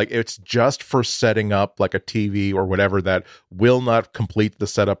have like, it's just for setting up like a TV or whatever that will not complete the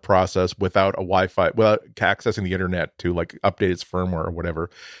setup process without a Wi-Fi, without accessing the internet to like update its firmware or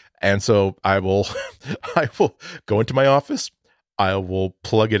whatever. And so I will go into my office. I will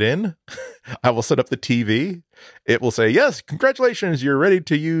plug it in. I will set up the TV. It will say, yes, congratulations, you're ready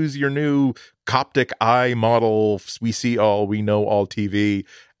to use your new Coptic Eye model. We know all TV.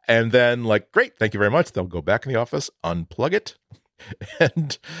 And then like, great, thank you very much. They'll go back in the office, unplug it.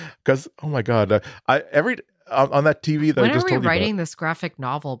 And because, oh my God, on that TV that when I just are we told you writing about, this graphic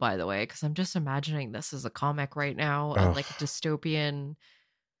novel, by the way? Because I'm just imagining this as a comic right now, like a dystopian,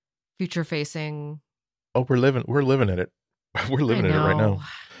 future-facing. Oh, we're living in it. We're living in it right now.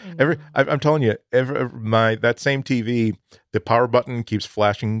 I'm telling you, that same TV, the power button keeps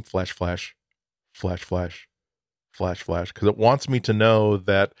flashing, flash, flash, flash, flash, flash, flash, because it wants me to know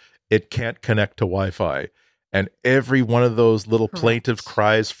that it can't connect to Wi-Fi. And every one of those little plaintive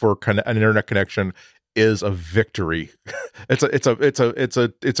cries for an internet connection is a victory. It's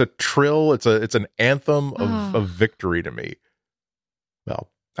a trill. It's an anthem of victory to me. Well,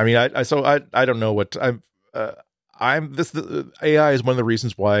 I mean, I don't know what AI is one of the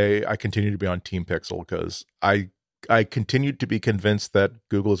reasons why I continue to be on Team Pixel, because I continue to be convinced that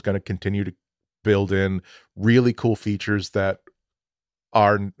Google is going to continue to build in really cool features that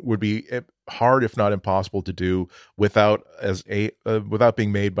would be hard, if not impossible, to do without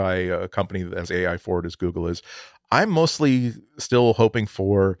being made by a company as AI forward as Google is. I'm mostly still hoping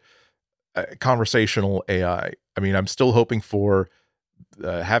for conversational AI. I mean, I'm still hoping for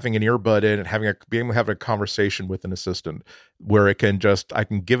having an earbud in and being able to have a conversation with an assistant where I can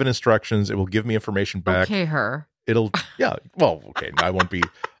give it instructions. It will give me information back. Okay, It'll, yeah. Well, okay. I won't be.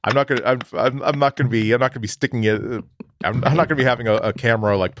 I'm not gonna. I'm not gonna be. I'm not gonna be sticking it. I'm not gonna be having a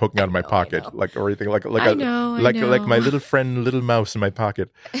camera like poking out of my pocket, like or anything like I know. like my little friend, little mouse in my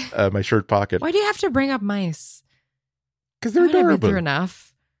pocket, my shirt pocket. Why do you have to bring up mice? Because they're adorable. Through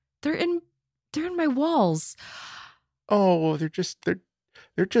enough. They're in my walls. Oh, they're just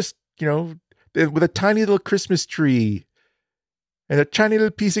with a tiny little Christmas tree and a tiny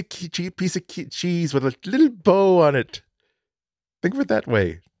little piece of cheese with a little bow on it. Think of it that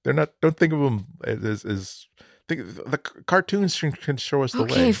way. They're not. Don't think of them as think the cartoons can show us the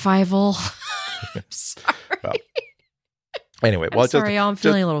way. Okay, Fievel. I'm sorry. Well, anyway, I'm sorry, I'm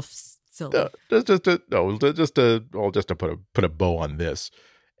feeling a little silly. Just to put a bow on this.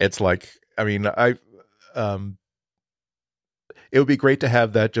 It's like, I mean, it would be great to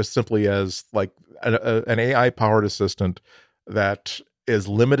have that just simply as like an AI powered assistant that is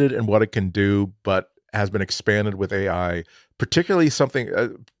limited in what it can do, but has been expanded with AI, particularly something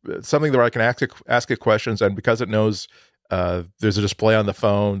where I can ask it questions, and because it knows there's a display on the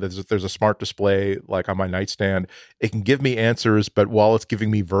phone, there's a smart display like on my nightstand, it can give me answers, but while it's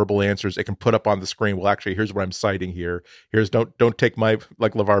giving me verbal answers, it can put up on the screen, well, actually, here's what I'm citing here. Here's don't take my,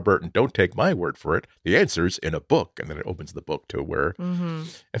 like LeVar Burton, don't take my word for it. The answer's in a book, and then it opens the book to where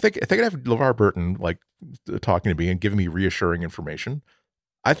if they could have LeVar Burton like talking to me and giving me reassuring information.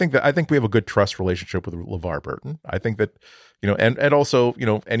 I think we have a good trust relationship with LeVar Burton. I think that, and also,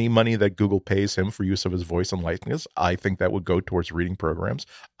 any money that Google pays him for use of his voice and likeness, I think that would go towards reading programs.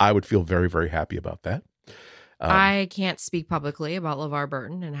 I would feel very, very happy about that. I can't speak publicly about LeVar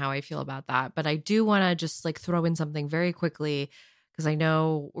Burton and how I feel about that, but I do want to just like throw in something very quickly because I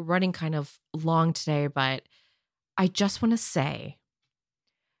know we're running kind of long today, but I just want to say,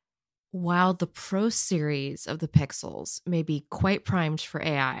 while the Pro series of the Pixels may be quite primed for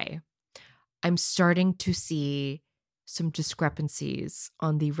AI, I'm starting to see some discrepancies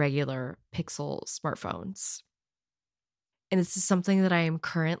on the regular Pixel smartphones. And this is something that I am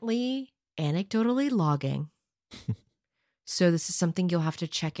currently anecdotally logging. So this is something you'll have to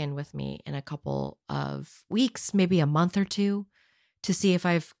check in with me in a couple of weeks, maybe a month or two, to see if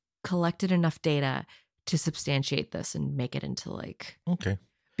I've collected enough data to substantiate this and make it into like... Okay.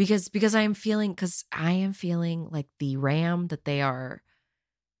 Because I am feeling like the RAM that they are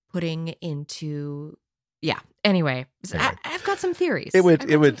putting into, yeah. Anyway. I've got some theories. It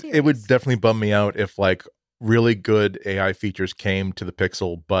would definitely bum me out if like really good AI features came to the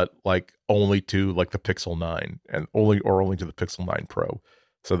Pixel, but like only to like the Pixel 9 and only to the Pixel 9 Pro.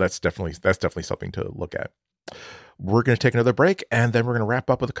 So that's definitely something to look at. We're going to take another break, and then we're going to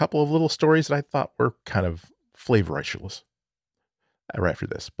wrap up with a couple of little stories that I thought were kind of flavoricious. Right after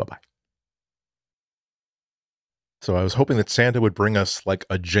this. Bye-bye. So I was hoping that Santa would bring us like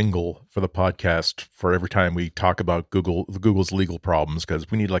a jingle for the podcast for every time we talk about Google's legal problems,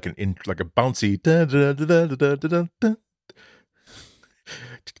 because we need like a bouncy da, da, da, da, da, da, da.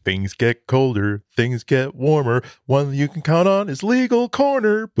 Things get colder, things get warmer. One you can count on is Legal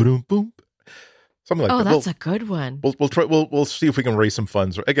Corner. Boom, boom. Something like that. Oh, that's a good one. We'll try. We'll see if we can raise some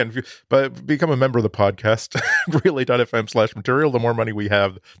funds. Again, but become a member of the podcast, relay.fm/material. The more money we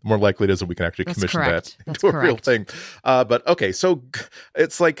have, the more likely it is that we can actually commission that to a real thing. But okay, so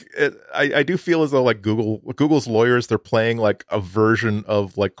it's like I do feel as though like Google's lawyers, they're playing like a version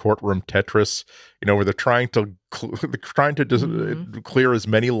of like courtroom Tetris, where they're trying to clear as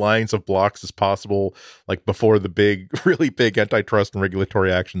many lines of blocks as possible, like before the really big antitrust and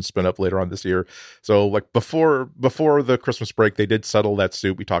regulatory actions spin up later on this year. So like before the Christmas break, they did settle that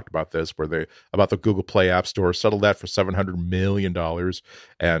suit. We talked about this, about the Google Play App Store, settled that for $700 million.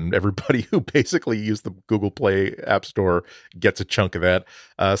 And everybody who basically used the Google Play App Store gets a chunk of that.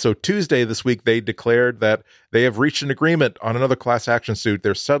 So Tuesday this week, they declared that they have reached an agreement on another class action suit.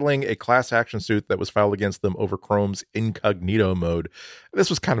 They're settling a class action suit that was filed against them over Chrome's incognito mode. This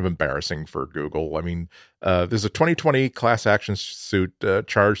was kind of embarrassing for Google. I mean, there's a 2020 class action suit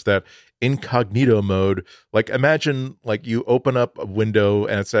charged that incognito mode, like imagine like you open up a window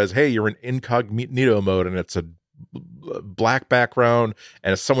and it says, hey, you're in incognito mode, and it's a black background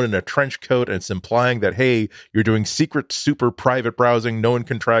and it's someone in a trench coat, and it's implying that, hey, you're doing secret super private browsing, no one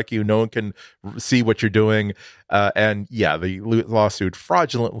can track you, no one can see what you're doing. And yeah, the lawsuit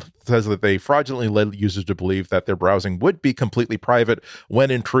says that they fraudulently led users to believe that their browsing would be completely private,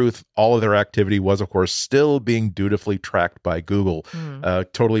 when in truth, all of their activity was, of course, still being dutifully tracked by Google.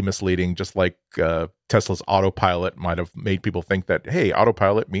 Totally misleading, just like Tesla's autopilot might have made people think that, hey,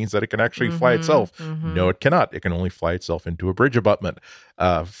 autopilot means that it can actually fly itself. No, it cannot. It can only fly itself into a bridge abutment.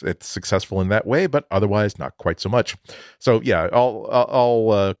 It's successful in that way, but otherwise not quite so much. So yeah,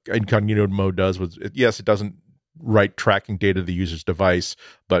 all incognito mode does was, yes, it doesn't write tracking data to the user's device,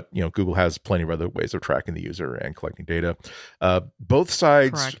 but Google has plenty of other ways of tracking the user and collecting data. Both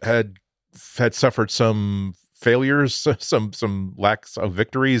sides had suffered some failures, some lacks of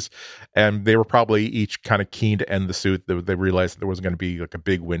victories, and they were probably each kind of keen to end the suit. They realized that there wasn't going to be like a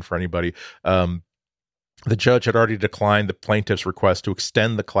big win for anybody. The judge had already declined the plaintiff's request to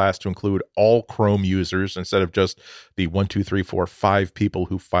extend the class to include all Chrome users instead of just the 5 people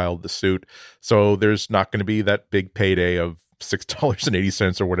who filed the suit. So there's not going to be that big payday of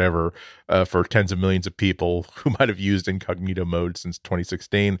 $6.80 or whatever for tens of millions of people who might have used incognito mode since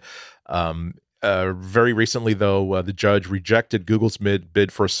 2016. Very recently, though, the judge rejected Google's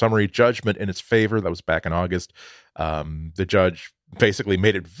bid for a summary judgment in its favor. That was back in August. The judge basically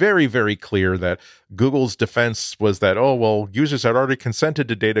made it very, very clear that Google's defense was that, oh, well, users had already consented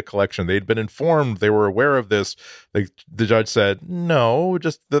to data collection. They'd been informed. They were aware of this. The judge said, no,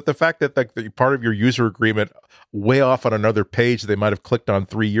 just the fact that the part of your user agreement way off on another page they might have clicked on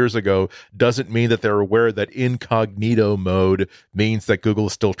 3 years ago doesn't mean that they're aware that incognito mode means that Google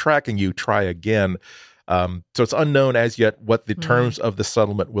is still tracking you. Try again. So it's unknown as yet what the terms of the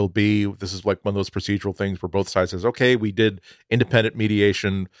settlement will be. This is like one of those procedural things where both sides says, okay, we did independent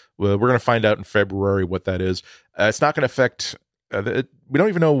mediation. We're going to find out in February what that is. It's not going to affect, we don't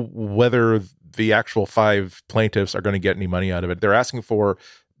even know whether the actual 5 plaintiffs are going to get any money out of it. They're asking for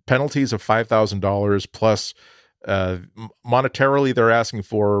penalties of $5,000 plus monetarily, they're asking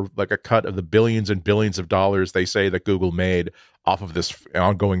for like a cut of the billions and billions of dollars they say that Google made off of this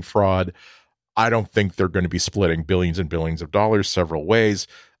ongoing fraud. I don't think they're going to be splitting billions and billions of dollars several ways.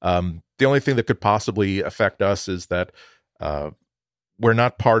 The only thing that could possibly affect us is that we're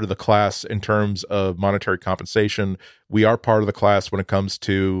not part of the class in terms of monetary compensation. We are part of the class when it comes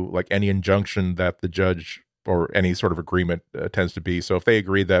to like any injunction that the judge or any sort of agreement tends to be. So if they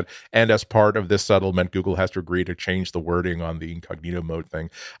agree that, and as part of this settlement, Google has to agree to change the wording on the incognito mode thing.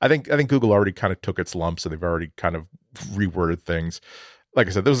 I think Google already kind of took its lumps and they've already kind of reworded things. Like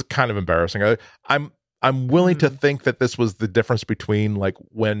I said, this was kind of embarrassing. I'm willing to think that this was the difference between like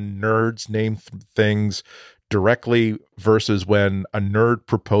when nerds name things directly versus when a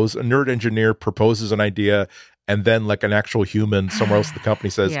nerd engineer proposes an idea and then like an actual human somewhere else in the company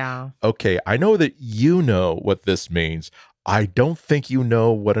says, okay, I know that you know what this means. I don't think you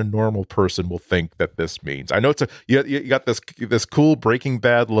know what a normal person will think that this means. I know it's you got this cool Breaking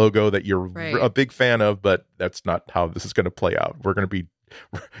Bad logo that you're a big fan of, but that's not how this is going to play out.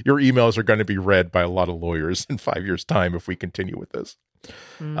 Your emails are going to be read by a lot of lawyers in 5 years' time if we continue with this.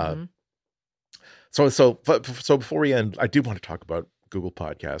 So before we end, I do want to talk about Google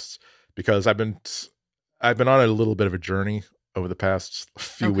Podcasts because I've been on a little bit of a journey over the past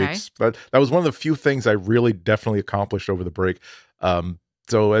few weeks. But that was one of the few things I really definitely accomplished over the break.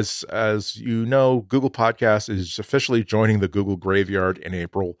 So as you know, Google Podcasts is officially joining the Google graveyard in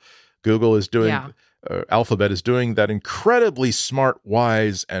April. Google is doing, Alphabet is doing that incredibly smart,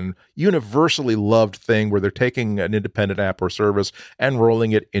 wise, and universally loved thing where they're taking an independent app or service and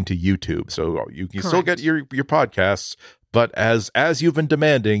rolling it into YouTube. So you can still get your podcasts, but as you've been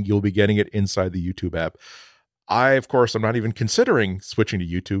demanding, you'll be getting it inside the YouTube app. Of course, I'm not even considering switching to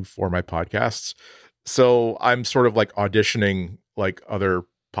YouTube for my podcasts. So I'm sort of like auditioning like other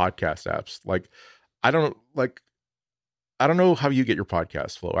podcast apps. Like, I don't know how you get your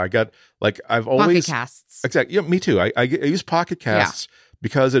podcast flow. I've always Pocket Casts. Exactly. Yeah, me too. I use Pocket Casts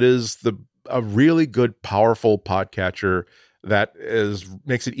because it is a really good, powerful podcatcher that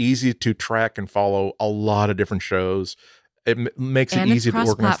makes it easy to track and follow a lot of different shows. It makes it easy to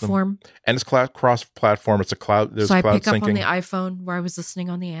organize them. And it's cross-platform. It's a cloud. There's so cloud I pick syncing. up on the iPhone where I was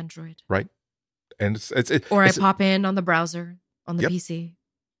listening on the Android. Right. And I pop in on the browser on the PC.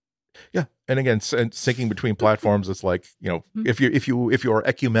 Yeah, and again, syncing between platforms. It's like, if you are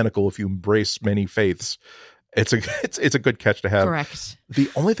ecumenical, if you embrace many faiths, it's a good catch to have. Correct. The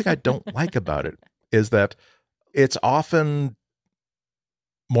only thing I don't like about it is that it's often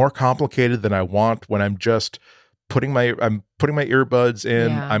more complicated than I want when I'm just putting my earbuds in.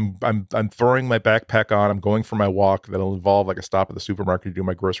 Yeah. I'm throwing my backpack on. I'm going for my walk that'll involve like a stop at the supermarket to do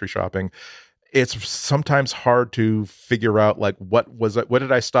my grocery shopping. it's sometimes hard to figure out like what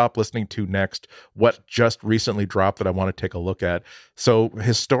did I stop listening to next, what just recently dropped that I want to take a look at. So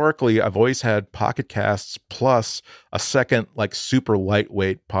historically I've always had Pocket Casts plus a second like super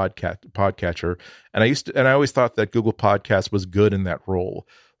lightweight podcatcher, and I always thought that Google Podcasts was good in that role.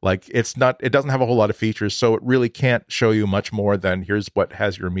 Like it doesn't have a whole lot of features, so it really can't show you much more than here's what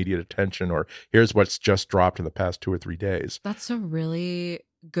has your immediate attention, or here's what's just dropped in the past 2 or 3 days. That's a really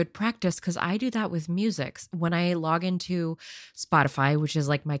good practice, because I do that with music. When I log into Spotify, which is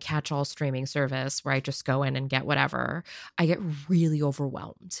like my catch-all streaming service where I just go in and get whatever, I get really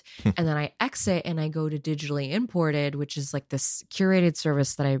overwhelmed. And then I exit and I go to digitally imported, which is like this curated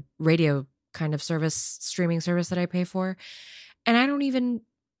service radio kind of service, streaming service that I pay for. And I don't even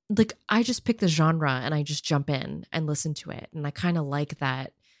like, I just pick the genre and I just jump in and listen to it. And I kind of like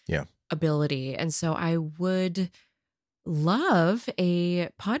that ability. And so I would love a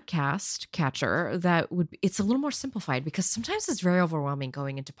podcast catcher that would, it's a little more simplified, because sometimes it's very overwhelming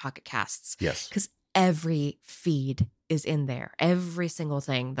going into Pocket Casts. Yes. Because every feed is in there, every single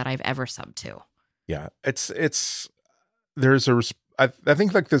thing that I've ever subbed to. Yeah. I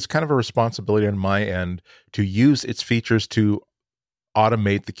think like there's kind of a responsibility on my end to use its features to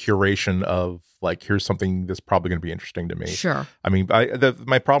automate the curation of like, here's something that's probably going to be interesting to me. Sure. I mean,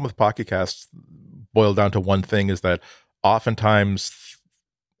 my problem with Pocket Casts boiled down to one thing, is that oftentimes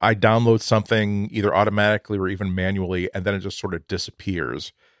I download something either automatically or even manually, and then it just sort of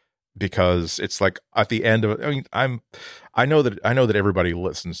disappears, because it's like at the end of it. I mean, I know that everybody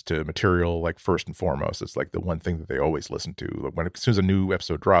listens to material like first and foremost. It's like the one thing that they always listen to. Like as soon as a new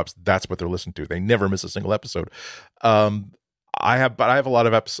episode drops, that's what they're listening to. They never miss a single episode. I have a lot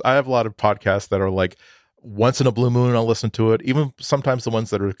of podcasts that are like, once in a blue moon I'll listen to it. Even sometimes the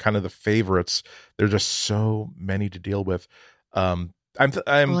ones that are kind of the favorites, there's just so many to deal with. I'm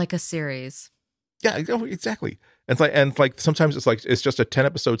like a series. Yeah, exactly. And sometimes it's just a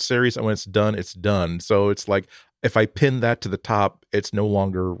 10-episode series, and when it's done. So it's like, if I pin that to the top, it's no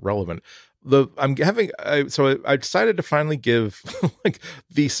longer relevant. I decided to finally give like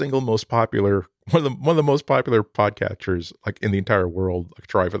the single most popular, one of the most popular podcatchers like in the entire world, like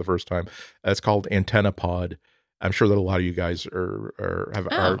try for the first time. It's called Antenna Pod. I'm sure that a lot of you guys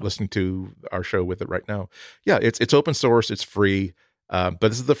are listening to our show with it right now. Yeah, it's open source, it's free, but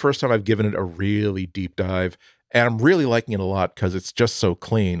this is the first time I've given it a really deep dive, and I'm really liking it a lot because it's just so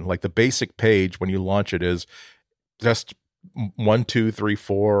clean. Like the basic page when you launch it is just 1, 2, 3,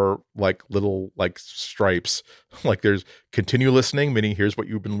 4 like little like stripes. Like there's continue listening, meaning here's what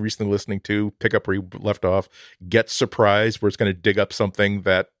you've been recently listening to, pick up where you left off, get surprised, where it's going to dig up something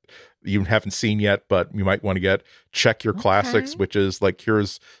that you haven't seen yet but you might want to get, check your classics, which is like,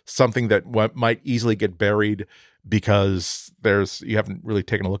 here's something that might easily get buried because you haven't really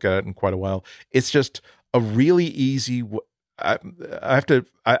taken a look at it in quite a while. It's just a really easy I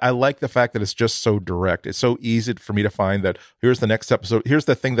like the fact that it's just so direct. It's so easy for me to find that here's the next episode. Here's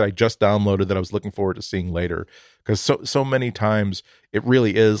the thing that I just downloaded that I was looking forward to seeing later. Because so many times it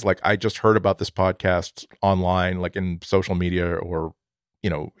really is like, I just heard about this podcast online, like in social media or,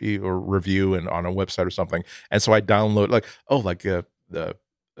 or review and on a website or something. And so I download the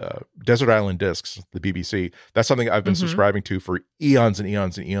Desert Island Discs, the BBC. That's something I've been subscribing to for eons and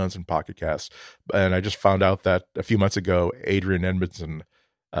eons and eons in Pocket Casts. And I just found out that a few months ago, Adrian Edmondson,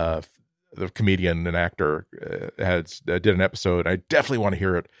 the comedian and actor, did an episode. I definitely want to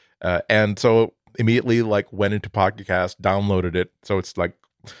hear it. And so immediately went into Pocket Cast, downloaded it. So it's like,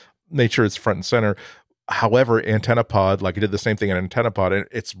 made sure it's front and center. However, Antenna Pod, I did the same thing in Antenna Pod, and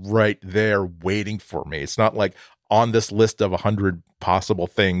it's right there waiting for me. It's not like on this list of 100 possible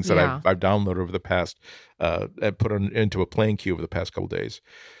things that I've downloaded over the past, and put into a playing queue over the past couple of days.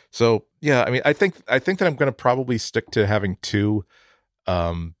 So yeah, I mean, I think that I'm going to probably stick to having 2.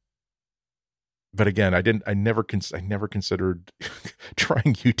 But again, I never considered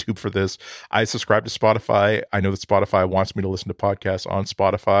trying YouTube for this. I subscribe to Spotify. I know that Spotify wants me to listen to podcasts on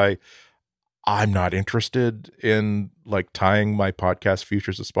Spotify. I'm not interested in tying my podcast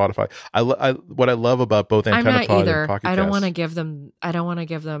features to Spotify. What I love about both Antenna Pod and Pocket Cast. I don't want to give them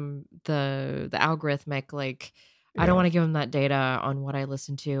the algorithmic I don't want to give them that data on what I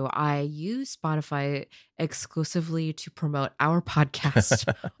listen to. I use Spotify exclusively to promote our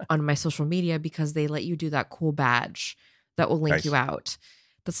podcast on my social media because they let you do that cool badge that will link you out.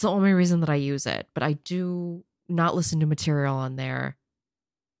 That's the only reason that I use it. But I do not listen to material on there.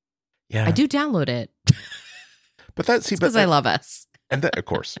 Yeah, I do download it, but that's because I love us, and that, of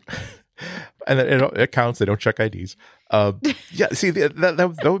course, and it counts. They don't check IDs. Yeah, see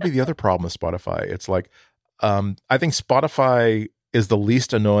that would be the other problem with Spotify. It's like, I think Spotify is the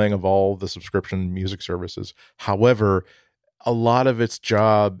least annoying of all the subscription music services. However, a lot of its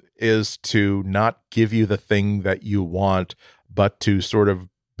job is to not give you the thing that you want, but to sort of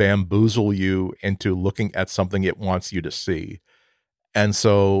bamboozle you into looking at something it wants you to see. And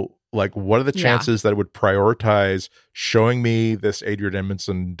so, like, what are the chances that it would prioritize showing me this Adrian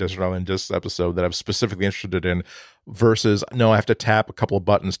Edmondson Desert Island Discs episode that I'm specifically interested in versus, no, I have to tap a couple of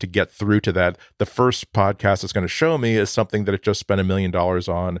buttons to get through to that. The first podcast it's going to show me is something that it just spent $1 million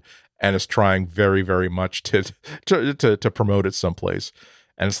on and is trying very, very much to promote it someplace.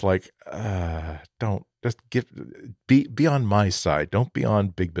 And it's like, don't just be on my side. Don't be on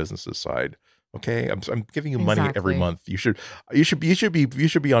big business's side. Okay, I'm giving you money every month. You should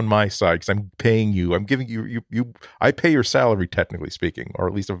be on my side because I'm paying you. I'm giving you I pay your salary, technically speaking, or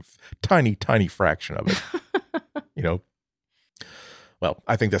at least a tiny fraction of it. You know. Well,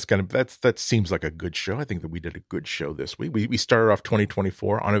 I think that seems like a good show. I think that we did a good show this week. We started off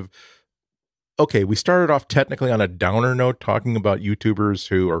 2024 on we started off technically on a downer note talking about YouTubers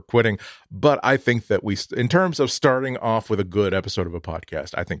who are quitting, but I think that in terms of starting off with a good episode of a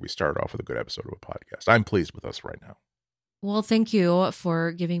podcast, I think we started off with a good episode of a podcast. I'm pleased with us right now. Well, thank you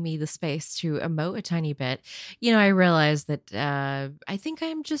for giving me the space to emote a tiny bit. You know, I realized that I think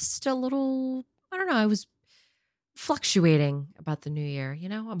I'm just a little, I don't know, I was fluctuating about the new year. You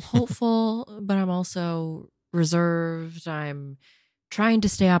know, I'm hopeful, but I'm also reserved. I'm trying to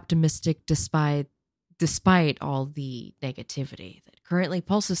stay optimistic despite all the negativity that currently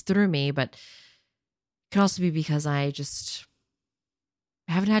pulses through me, but it could also be because I just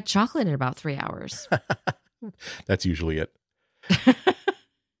haven't had chocolate in about 3 hours. That's usually it.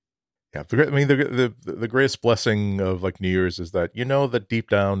 Yeah, I mean, the greatest blessing of like New Year's is that that deep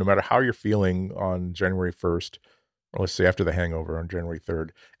down, no matter how you're feeling on January 1st, or let's say after the hangover on January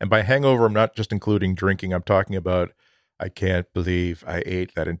 3rd, and by hangover, I'm not just including drinking. I'm talking about, I can't believe I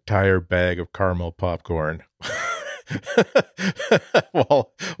ate that entire bag of caramel popcorn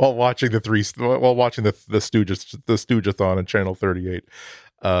while watching the Stoogeathon on Channel 38.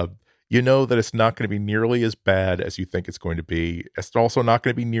 You know that it's not going to be nearly as bad as you think it's going to be. It's also not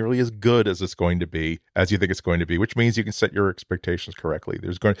going to be nearly as good as it's going to be, as you think it's going to be, which means you can set your expectations correctly.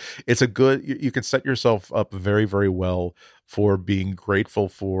 You can set yourself up very, very well for being grateful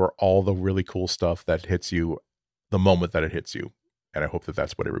for all the really cool stuff that hits you the moment that it hits you. And I hope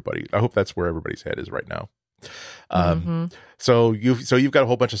that's where everybody's head is right now. So you've got a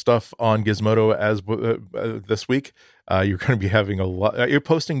whole bunch of stuff on Gizmodo as this week. You're going to be having a lot. You're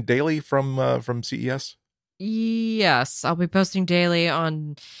posting daily from CES. Yes, I'll be posting daily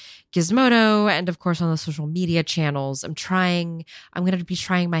on Gizmodo and of course on the social media channels. I'm going to be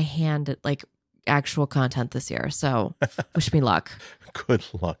trying my hand at like actual content this year. So wish me luck. Good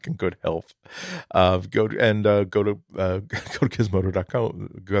luck and good health. Go to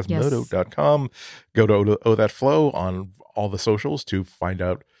gizmodo.com. Gizmodo.com. Go to Oh That Flow on all the socials to find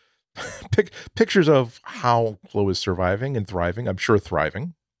out pictures of how Flow is surviving and thriving. I'm sure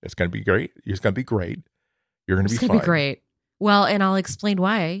thriving. It's going to be great. It's going to be great. You're going to be fine. It's going to be great. Well, and I'll explain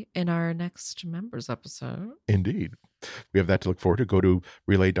why in our next members episode. Indeed. We have that to look forward to. Go to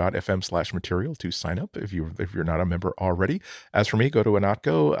relay.fm/material to sign up if you're not a member already. As for me, go to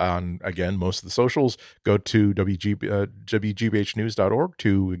Anatco on, again, most of the socials. Go to wgbhnews.org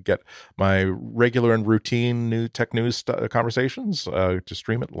to get my regular and routine new tech news conversations, to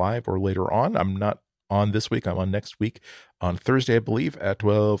stream it live or later on. I'm not on this week. I'm on next week on Thursday, I believe, at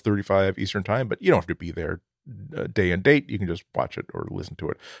 12:35 Eastern Time, but you don't have to be there day and date. You can just watch it or listen to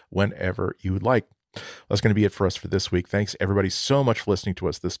it whenever you would like. That's going to be it for us for this week. Thanks everybody so much for listening to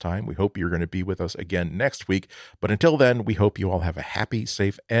us this time. We hope you're going to be with us again next week. But until then, we hope you all have a happy,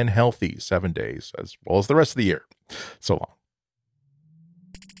 safe, and healthy 7 days, as well as the rest of the year. So long.